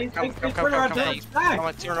 Alright, come. Back. Come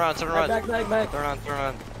on, turn around. Back. Turn around.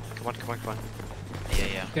 Come on.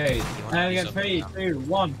 Yeah. Okay, You wanna and do again, something 3, now. 2,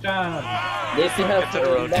 1, down. They still have Get to the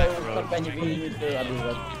road, no get to the road. company with the other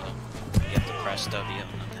one. You have to press W on them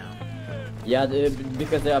now. Yeah,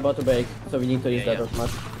 because they're about to break, so we need to use Yeah, that as much.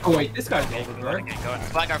 Oh wait, this guy's Go Mecklenburg. again, go on.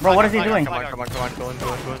 Flag guard, Bro, what is he flag doing? guard, Come on. Go on.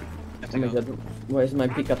 Oh my god, why is my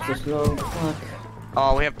pickup so slow? Fuck.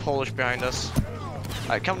 Oh, we have Polish behind us.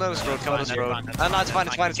 Alright, come down this road. No, it's fine.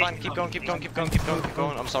 Keep going.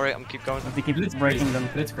 I'm sorry, keep going. They keep breaking them.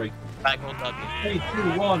 Blitzkrieg. Flag hold W. 3,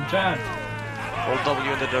 2, 1, jam. Hold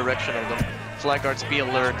W in the direction of them. Flag guards, be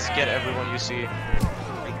alert. Get everyone you see.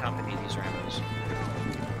 Recompany these Rambos.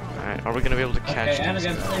 Alright, are we gonna be able to catch Okay, and these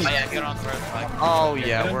again, guys? 3. Oh yeah, get on the road, flag. Oh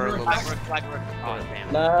yeah, we're a little... Flag work. Oh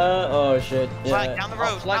damn. No, oh shit. Flag Yeah, down the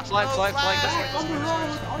road. Flag. This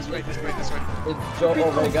way. it's Joe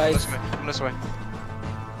over, guys. Come this way.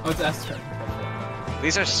 Oh, it's Esther.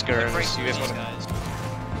 These are skirms. You guys These wanna... guys.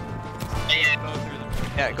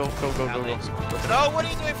 Yeah, go through them. Yeah, go. No, what are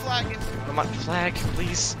you doing, flag? Come on, flag,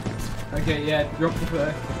 please. Okay, yeah, drop the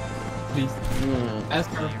flag. Please.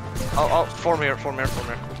 Esther. Oh, form here. Oh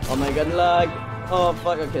my god, lag. Oh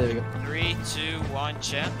fuck, okay, there we go. 3, 2, 1,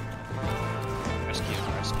 champ. Rescue.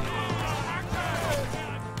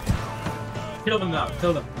 Kill them now,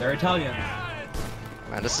 kill them. They're Italian.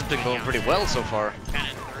 Man, this has been going pretty well so far.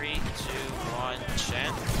 Cannon. 3, 2, 1,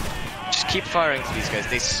 champ. Just keep firing to these guys.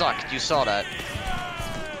 They sucked. You saw that.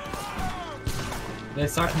 They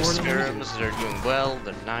suck The more than we do. skirms, they're doing well.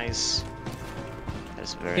 They're nice.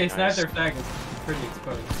 That's very Okay, nice. snipe their flag is pretty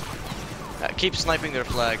exposed. Keep sniping their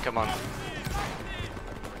flag. Come on.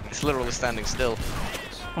 It's literally standing still.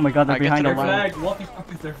 Oh my god, they're I get behind to the Their line. flag, what the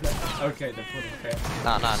fuck is their flag? Okay, they're putting okay.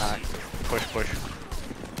 Nah. Push.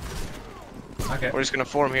 Okay. We're just gonna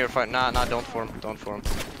form here. Fight. Nah. Don't form.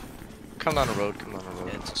 Come down the road.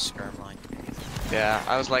 Yeah, it's a skirm line. Yeah,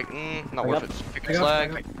 I was like, not worth it. Pick a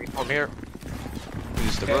flag. Form here.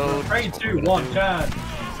 Use the road. 3, 2, 1, jam.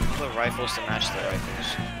 The rifles to match the rifles.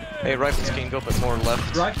 Hey, rifles can go a bit more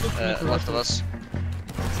left. Rifles, Left of us.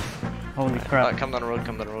 Holy crap. Come down the road,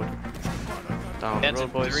 come down the road. Down That's the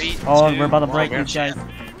road, boys. 3, Oh, 2, we're about to 1, break we're these guys.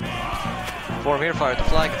 Form here, fire at the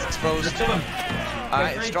flag, it's exposed. Let's kill him.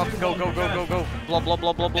 Alright, it's dropped. Go, go, go, go, go. Blob, blob,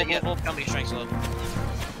 blob, blob, blob, blob, blob. Company strength's low.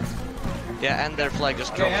 Yeah, and their flag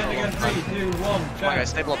just Okay, dropped. and again, 3, 2, 1, Come on, guys,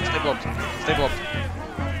 stay blobbed, stay blobbed. Stay blobbed.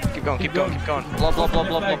 Keep going, keep going, keep going. Blob, blob, blob,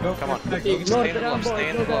 blob, blob. Come on. Stay in the blob, stay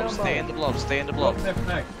in the blob, stay in the blob, stay in the blob.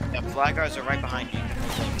 Yeah, flag guards are right behind you.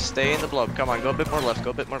 Stay in the blob. Come on, go a bit more left,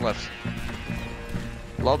 go a bit more left.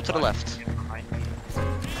 Blob to the left.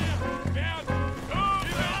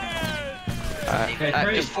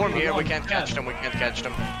 Just form here, we can't catch them, we can't catch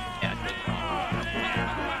them.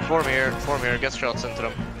 Form here, get shots into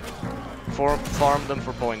them. Farm them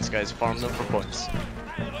for points, guys, farm them for points.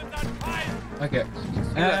 Okay.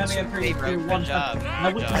 And again, 3, 2, 1, Push up,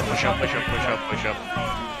 push up, push up, push up.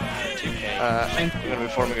 I'm gonna be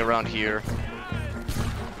forming around here.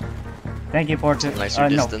 Thank you, Portuguese. Nicer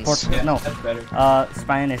distance. No, That's better.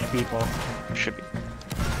 Spanish people. Should be.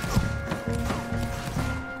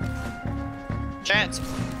 Chance.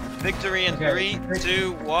 Victory in 3,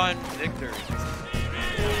 2, 1, victory.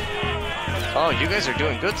 Oh, you guys are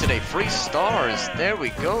doing good today. 3 stars. There we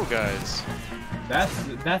go, guys.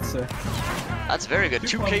 That's very good.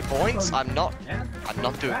 2k points. I'm not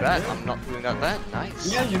doing bad. I'm not doing that bad.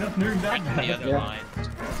 Nice. Yeah, you're not doing that bad. The other line.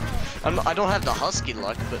 I don't have the husky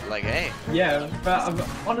luck, but like, hey. Yeah, but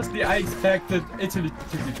honestly, I expected Italy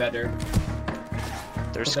to be better.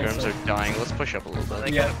 Their skirms are dying. Let's push up a little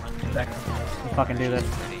bit. Yeah, exactly. You fucking do this.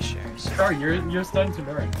 Sorry, you're starting to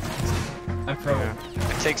learn. I'm pro. Yeah.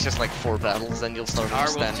 It takes just like 4 battles, then you'll start R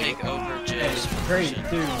will understanding. take over Jay's 3, 2,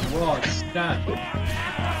 position. 1, stand.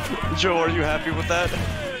 Joe, are you happy with that?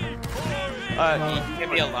 You can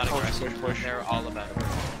be a lot aggressive. Push. They're all about it.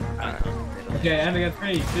 Okay, and again,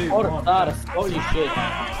 3, 2, 4 1. stars, holy shit.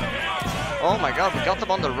 Oh my god, we got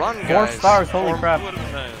them on the run, 4 guys. stars, holy crap.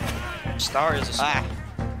 Star is a star.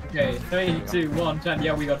 Okay, 3, 2, 1, 10.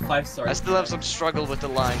 Yeah, we got 5 stars. I still have some struggle with the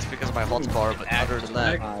lines because of my hotbar, but other than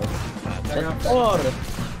that, That's 4.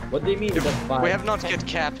 What do you mean that's 5? we have not get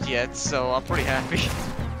capped yet, so I'm pretty happy.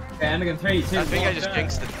 Okay, and again, 3, 2, 1. I think I just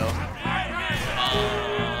jinxed it though.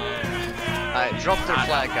 Alright, drop their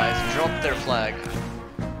flag, guys. Drop their flag.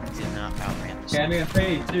 Did not outran this. Okay, and again,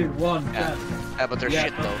 3, 2, 1, 10. Yeah, but they're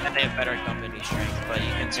shit though. And they have better company strength, but you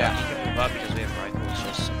can tell you can move up because we have rifles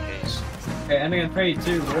just in case. Okay, and again, 3,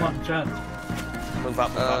 2, 1, chance. Move up,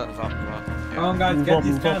 move up, move up, move up. Come on, guys, get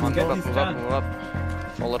these chance, Move get up, these move up, chance. move up.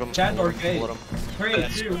 Follow them. Chant Follow or them. gate? Follow them. 3,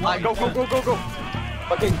 2, 1, Go, go, go, go, go!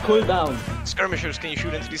 Fucking cool down. Skirmishers, can you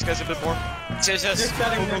shoot into these guys a bit more? Scissors. Just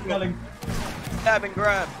telling, just telling. Stab and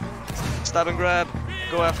grab. Stab and grab.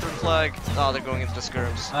 Go after the flag. Oh, they're going into the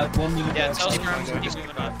skirms. 1 minute. Yeah, left. tell Skrims to keep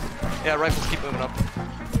moving up. Yeah, rifles keep moving up.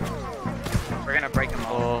 We're gonna break them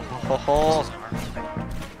all. Oh, ho, ho.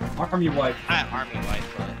 Army wipe. Army wipe,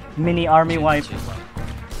 but... Mini army wipe. Good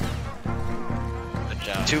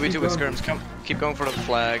job. 2v2 with skirms. Come, keep going for the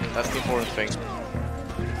flag. That's the important thing.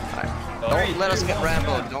 Alright. Don't let us get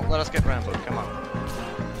Rambo. Don't let us get Rambo. Come on.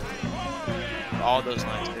 All those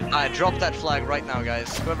lines, dude. Alright, drop that flag right now,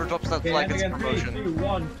 guys. Whoever drops that Okay, flag and gets a again, 3, promotion. 2,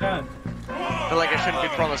 1, chance. I feel like I shouldn't be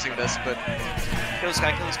promising this, but Kill this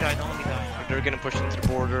guy, don't let me die. they're gonna push into the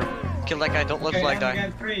border. Kill that guy, don't let Okay, flag and die.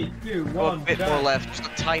 again, 3, 2, Go a 1, bit more chance. left, just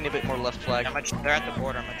a tiny bit more left flag. They're at the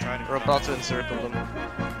border, I'm gonna try to... We're about to encircle them.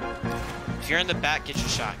 If you're in the back, get your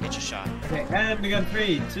shot, get your shot. Okay, and again,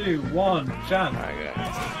 3, 2, 1, chance. Alright,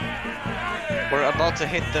 guys. We're about to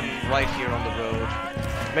hit them right here on the road.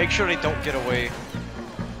 Make sure they don't get away.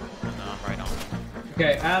 No, I'm right on.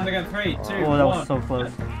 Okay, and again, 3, 2, Oh, that 1. was so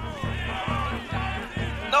close.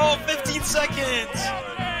 No, 15 seconds!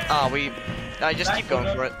 Just keep going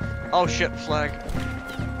for it. Oh shit, flag.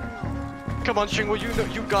 Come on, Shingo,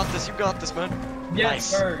 you got this, man. Yes, Nice.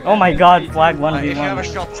 sir. Oh my And god, 3, 2, flag 1. If you have a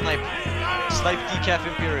 1v1. shot, snipe. Snipe decaf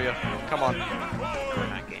Imperia. Come on.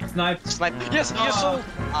 Snipe. Snipe. Yes,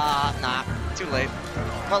 nah. Too late.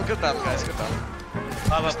 Well, good battle, guys, good battle.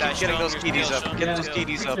 Just keep getting those TDs up. Get those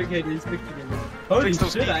TDs up. Holy Fix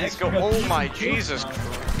those shit, I TDs, go. actually got Oh my TDs. Jesus.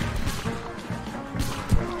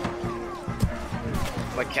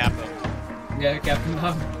 Like Capo. Yeah, Captain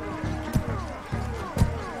Hub.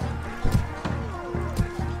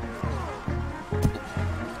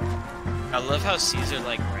 I love how Caesar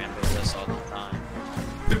like Rambo this all the time.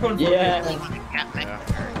 Yeah.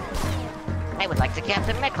 I would like to cap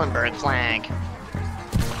the Mecklenburg flag.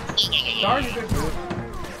 Sorry, you did good.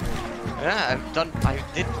 Yeah, I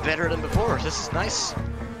did better than before. This is nice.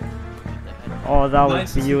 Oh, that was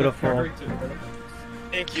Nice to see that beautiful. character.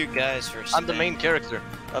 Thank you guys for I'm the main character.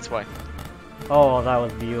 That's why. Oh, that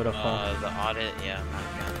was beautiful. The audit, yeah, I'm not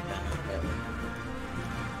gonna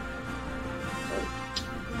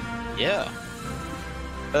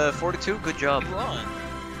Yeah. 42, good job. You won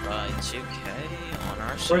by 2K on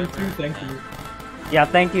our server. 42, thank you. Yeah,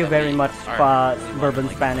 thank you very much, Bourbon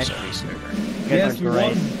like, Spanish. server. You guys Yes, are we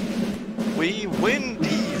great. won. We win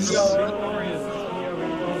these!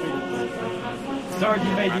 Sorry,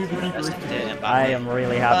 you may do the That's deeper. it, and by I the way, am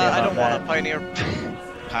really happy I about don't want that. a Pioneer.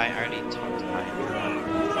 I already talked to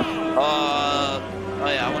Pioneer. Oh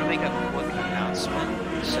yeah, I want to make a quick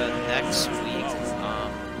announcement. So next week,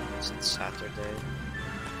 it's Saturday.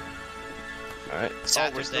 Alright.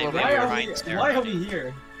 Saturday, we Why have a are Rhine we ceremony.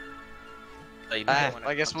 here? So you might wanna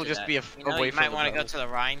I guess come we'll to just that. be You know, away you from might the want to go brothers. to the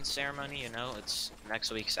Rhine ceremony. You know, it's next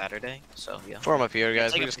week Saturday. So yeah. Form up here,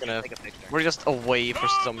 guys. Take We're a just picture, gonna. take a picture. We're just away for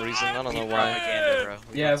some reason. I don't know why. Propaganda, bro.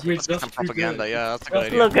 Yeah, we Let's just get some propaganda. Yeah, that's a good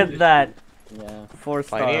idea. Look at that. Yeah. 4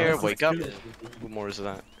 Pioneer, stars. wake up. Who more is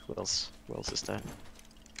that? Who else? Who else is that?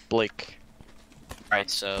 Blake. Alright,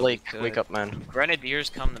 so Blake, wake up, man. Grenadiers,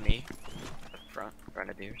 come to me. Up front,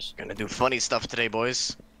 Grenadiers. Gonna do funny stuff today,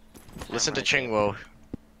 boys. Listen to Chingwo.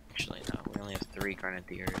 Actually, no, we only have 3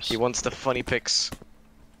 Grenadiers. He wants the funny pics.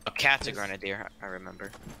 A cat's a Grenadier, I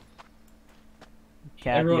remember.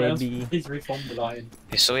 Cat Everyone else, baby. please reform the line.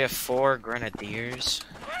 Okay, so we have 4 Grenadiers.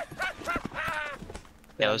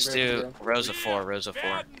 Yeah, let's do rows of 4, rows of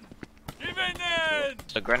 4.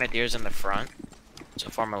 So Grenadiers in the front. So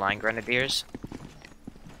form a line, Grenadiers.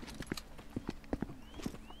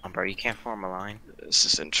 Bro, you can't form a line. This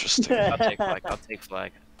is interesting. I'll take flag, I'll take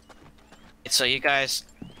flag. So you guys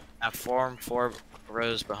have formed 4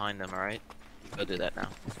 rows behind them, alright? Go do that now.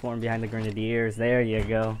 Just form behind the Grenadiers. There you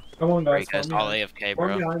go. Come on, Alright, guys. guys, all AFK,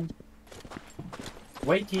 bro.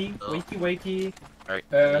 Wakey, wakey. Alright,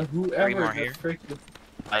 3 Whoever more the here. frick is.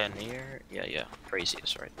 Pioneer, yeah,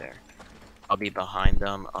 Craziest right there. I'll be behind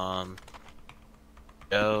them.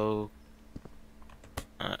 Joe.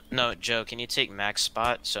 No, Joe, can you take Mac's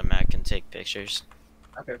spot so Mac can take pictures?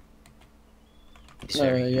 Okay.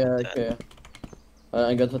 Yeah, okay.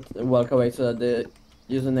 I got to walk away so that the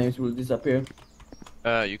usernames will disappear.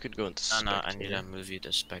 You could go into. No, I need to move you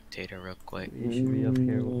to spectator real quick. You should be up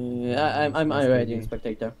here. Yeah, I'm already in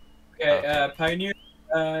spectator. Okay, Pioneer,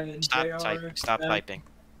 Stop JR, stop typing.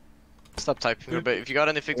 Stop typing. But if you got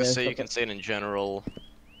anything to Yeah, say, you stop can say it in general.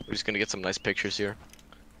 We're just gonna get some nice pictures here.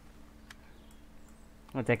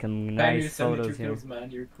 I'm taking Pioneer, nice 72 photos here. kills,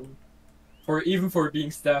 man, you're cool. Even for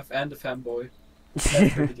being staff and a fanboy.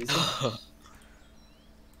 That's pretty decent.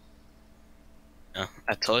 No,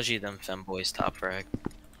 I told you them femboys top frag.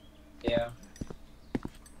 Yeah.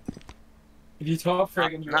 If you top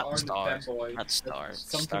frag and you Not aren't a stars, fanboy, not stars.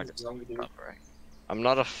 something Stars is wrong with you. top frag. I'm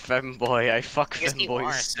not a femboy. I fuck Yes, you are,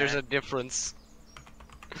 femboys. There's sir. a difference.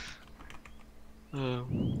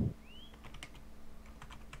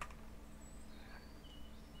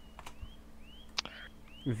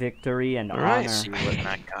 Victory and Alright, honor. See what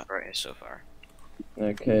Mac got right so far.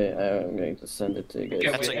 Okay, I'm going to send it to you guys.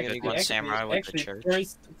 Okay, That's wait, a good one, Samurai with the church.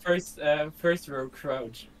 First row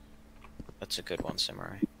crouch. That's a good one,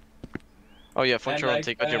 Samurai. Oh yeah, function And, round,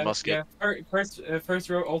 take out your musket. Yeah, first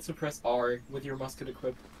row also press R with your musket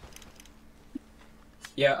equipped.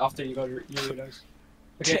 Yeah, after you reload.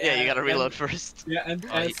 Okay, Yeah, you gotta and- reload first. Yeah, and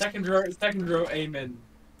Oh, second row aim in.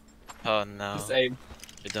 Oh no. Just aim.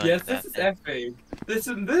 You're doing Yes, that. this is epic.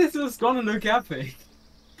 This was gonna look epic.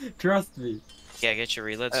 Trust me. Yeah, get your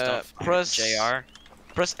reloads. Don't Press JR.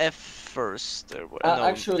 Press F first. No,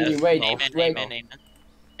 Actually, F. wait, Amen.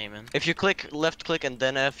 Amen. If you click left click and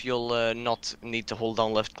then F, you'll not need to hold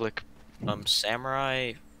down left click.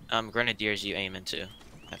 Samurai. Grenadiers you aim into,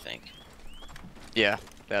 I think. Yeah,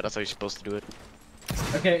 that's how you're supposed to do it.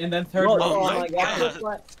 Okay, and then third Oh, row. oh my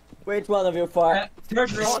god. Which one of you far?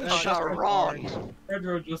 Third row. wrong. Third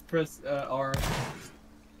row, just press R.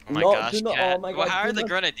 Oh my No, gosh, do not- Cat. oh my Well, God, how do are the not-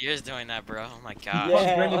 Grenadiers doing that, bro? Oh my gosh.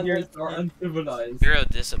 Yeah. Grenadiers are uncivilized. Zero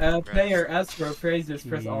discipline, bro. Player Astro Phasers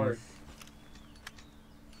press R.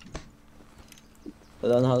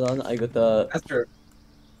 Hold on, I got the Astro.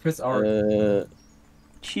 Press R.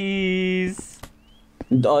 Cheese.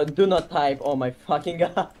 do not type, oh my fucking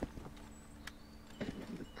god.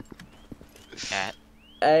 Cat.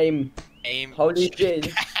 Aim. Aim. Holy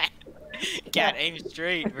shit. Cat, aim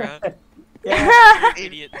straight, bro. Yeah.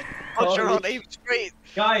 Idiot. Function round, aim straight.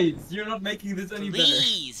 Guys, you're not making this any better.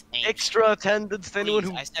 Please, aim Extra attendance to anyone Please,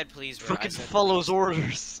 who I said please, bro. I fucking said follows please.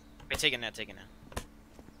 orders. Okay, take it now, take it now.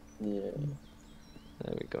 Yeah.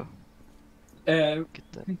 There we go.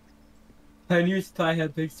 Get that. Pioneers tie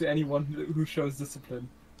head pics to anyone who shows discipline.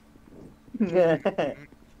 He's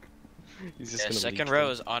just Yeah, gonna second leech row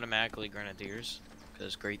them. is automatically Grenadiers,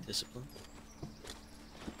 because great discipline.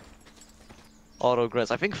 Auto grants.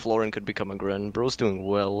 I think Florin could become a Gren. Bro's doing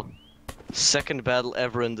well. second battle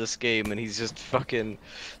ever in this game, and he's just fucking.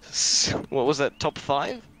 What was that? Top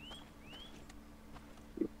 5?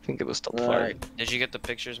 I think it was top 5. Did you get the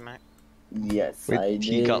pictures, Mac? Yes, I did.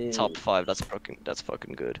 He got top 5. That's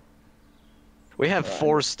fucking good. We have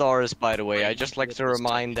 4 stars, by the way. I just like to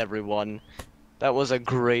remind everyone that was a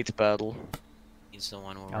great battle. He's the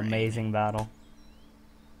one where Amazing battle.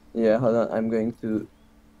 Yeah, hold on. I'm going to.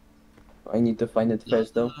 I need to find it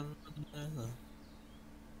first, though.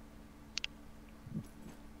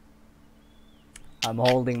 I'm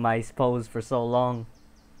holding my pose for so long.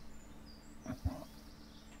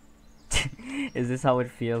 Is this how it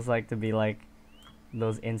feels like to be like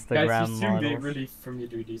those Instagram Guys, you soon models? get relief from your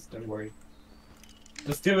duties, don't worry.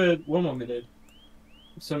 Just give it 1 more minute.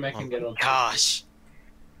 So Mac can get on. Gosh.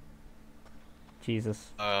 Jesus.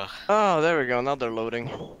 Oh, there we go. Now they're loading.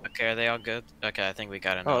 Okay, are they all good? Okay, I think we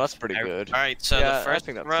got enough. Oh, that's pretty good. Alright, so Yeah, the first I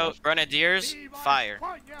think that's row, enough. Grenadiers, fire.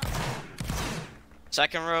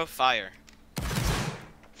 Second row, fire.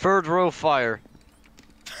 Third row, fire.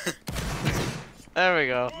 There we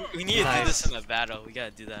go. We need to do this in a battle. We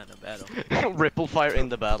gotta do that in a battle. Ripple fire in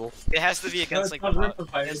the battle. It has to be against it's like not ripple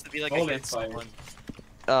fire, it has to be like volley against fire. someone.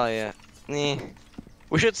 Oh yeah.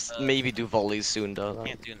 We should maybe do volleys soon though.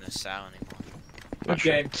 Can't do in the Sal anymore. Not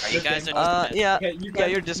sure. Okay. Are you guys are dismissed? Yeah. Okay, you Yeah,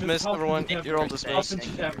 guys you're dismissed. dismissed, Hop into everyone. tavern. You're all Hop dismissed.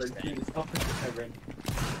 into tavern, please. Hop into tavern.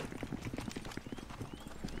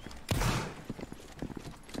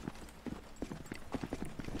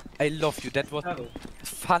 I love you. That was Battle.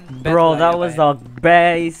 fun battle. Bro, I that ever was had. the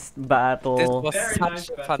best This battle. was Very such nice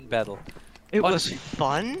a battle. fun battle. It was Honestly.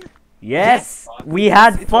 fun. Yes, we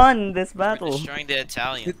had fun this We're battle. destroying the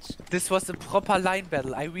Italians. This was a proper line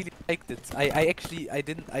battle. I really liked it.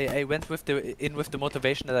 I went with the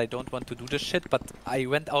motivation that I don't want to do this shit, but I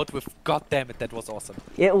went out with god damn it, that was awesome.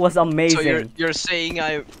 It was amazing. So you're saying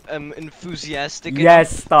I am enthusiastic?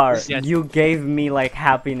 Yes, Star. Yes. You gave me like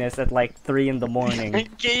happiness at like 3 in the enough? I morning.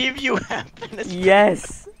 gave you happiness.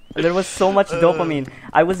 Yes. There was so much dopamine.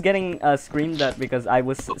 I was getting screamed at because I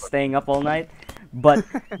was staying up all night. But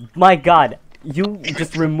my god, you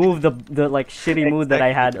just removed the like shitty mood that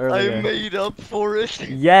I had I earlier. made up for it.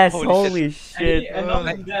 Yes, Holy holy And, shit. and not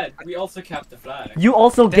only that, we also capped the flag. You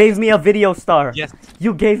also gave me a video star. Yes.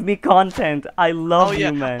 You gave me content. I love Oh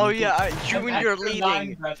yeah. you, man. Oh yeah. You An and you're actual line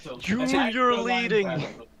leading. battle. You An and you're actual line leading.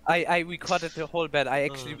 battle. I recorded the whole battle. I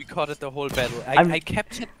actually recorded the whole battle. I'm-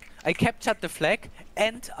 I captured the flag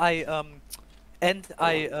and I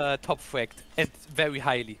top fragged and very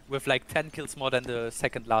highly with like 10 kills more than the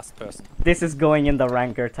second last person. This is going in the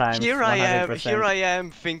ranker times. Here I am. 100%. Here I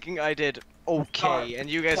am thinking I did okay, and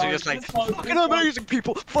you guys are just like This was- fucking amazing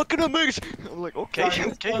people, fucking amazing. I'm like okay,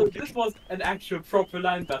 okay. This was an actual proper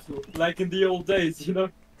line battle, like in the old days, you know?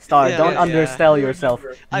 Star, Yeah, don't yeah. undersell yourself.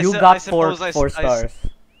 I You su- I got suppose I four s- I stars.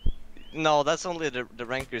 No, that's only the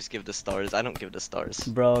rankers give the stars. I don't give the stars.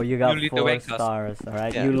 Bro, you got You lead the 4 rankers. stars,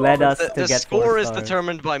 alright? Yeah. You led us The, to the get score 4 is stars.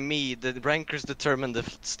 determined by me. The rankers determine the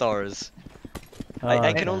stars. Oh,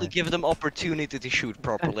 I can only okay. give them opportunity to shoot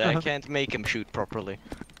properly. I can't make them shoot properly.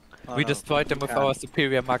 We destroyed them with our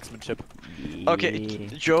superior marksmanship. Okay, Yeah.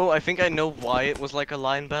 Joe, I think I know why it was like a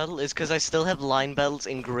line battle. It's because I still have line battles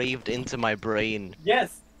engraved into my brain.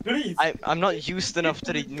 Yes, please! I'm not used enough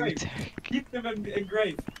to the new Great. tech. Keep them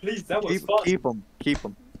engraved, please, that was Keep, fun. keep them. Keep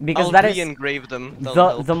them. Because I'll that is re-engrave them. That'll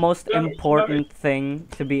help. the most Love it, important thing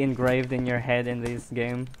to be engraved in your head in this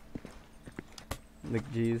game. Like,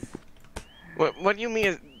 jeez. What do you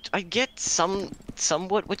mean? I get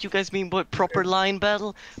somewhat what you guys mean by proper line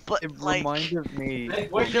battle, but It like reminded me Hey,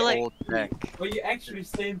 of wait, I feel like- old tech. Where you actually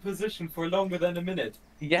stay in position for longer than a minute.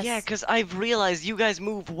 Yes. yeah, because I've realized you guys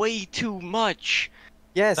move way too much.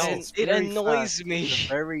 Yes, And it's it very annoys fast.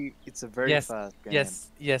 me. It's a very Yes, fast game.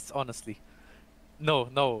 Yes, honestly. No,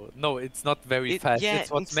 it's not very fast. Yeah,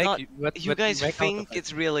 it's what it's make not- you, what You guys make out of think it.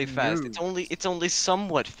 it's really fast. No. It's only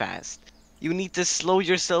somewhat fast. You need to slow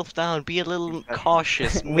yourself down. Be a little Exactly.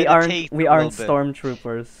 cautious. we aren't meditate we a aren't little bit.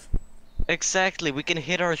 stormtroopers. Exactly. We can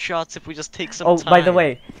hit our shots if we just take some Oh, time. by the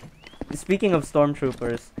way, speaking of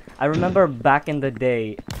stormtroopers, I remember back in the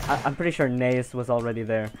day, I'm pretty sure Nace was already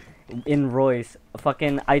there. In Royce,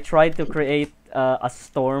 I tried to create a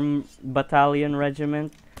storm battalion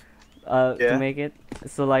regiment to Yeah. make it.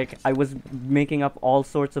 So like I was making up all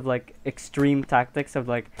sorts of like extreme tactics of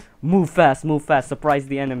like move fast, surprise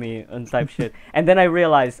the enemy and type shit. And then I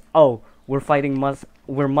realized, oh, we're fighting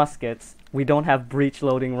we're muskets. We don't have breech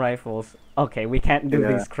loading rifles. Okay, we can't do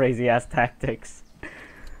Yeah. these crazy ass tactics.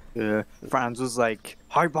 Yeah. Franz was like,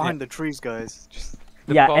 hide behind the trees, guys. Just...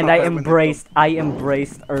 Yeah, and I permanent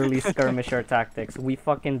embraced early skirmisher tactics. We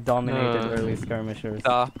fucking dominated early skirmishers.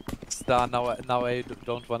 Star, now I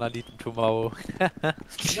don't wanna lead tomorrow.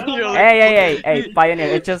 You're like, Hey, Pioneer,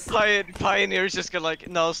 it just... Pioneer's just gonna like,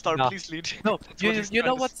 no, Star, No. please lead. No, That's what he's you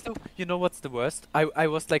know trying to you know what's the worst? I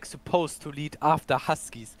was like supposed to lead after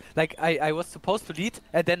Huskies. Like I was supposed to lead,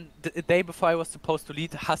 and then the day before I was supposed to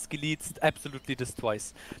lead, Husky leads absolutely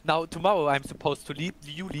destroys. Now tomorrow I'm supposed to lead,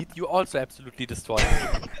 you also absolutely destroy.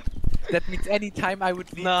 That means any time I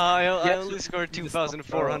would lead. Nah, I you only scored absolutely destroy.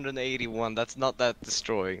 2,481. That's not that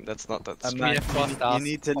destroying. That's not that Man, destroying. have four you stars,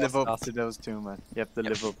 need to four live up stars. to those two, man. You have to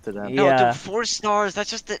live up to them. No, Yeah. dude, 4 stars. That's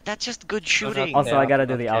just good shooting. Also, I gotta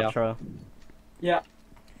do the Yeah. outro. Yeah.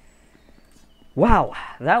 Wow,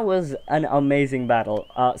 that was an amazing battle.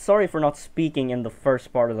 Sorry for not speaking in the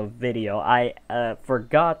first part of the video. I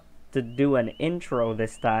forgot to do an intro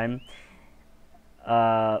this time.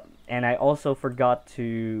 And I also forgot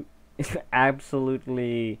to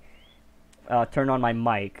absolutely turn on my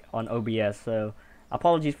mic on OBS. So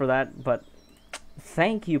apologies for that, but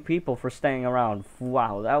thank you people for staying around.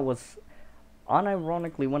 Wow, that was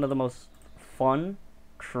unironically one of the most fun,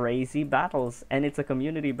 crazy battles, and it's a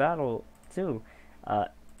community battle too.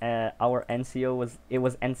 Our NCO was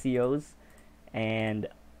NCOs, and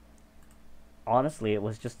honestly, it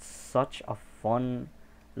was just such a fun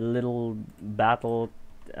little battle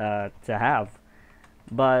to have.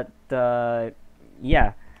 But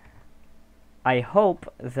yeah, I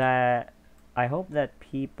hope that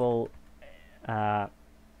people I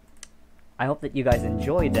hope that you guys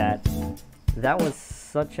enjoyed that. That was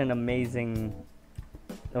such an amazing,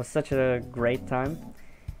 that was such a great time,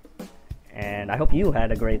 and I hope you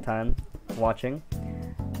had a great time watching.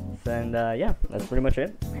 And yeah, that's pretty much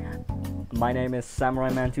it. My name is Samurai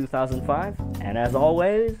Man 2005, and as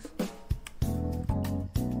always,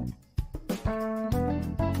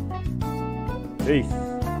 peace.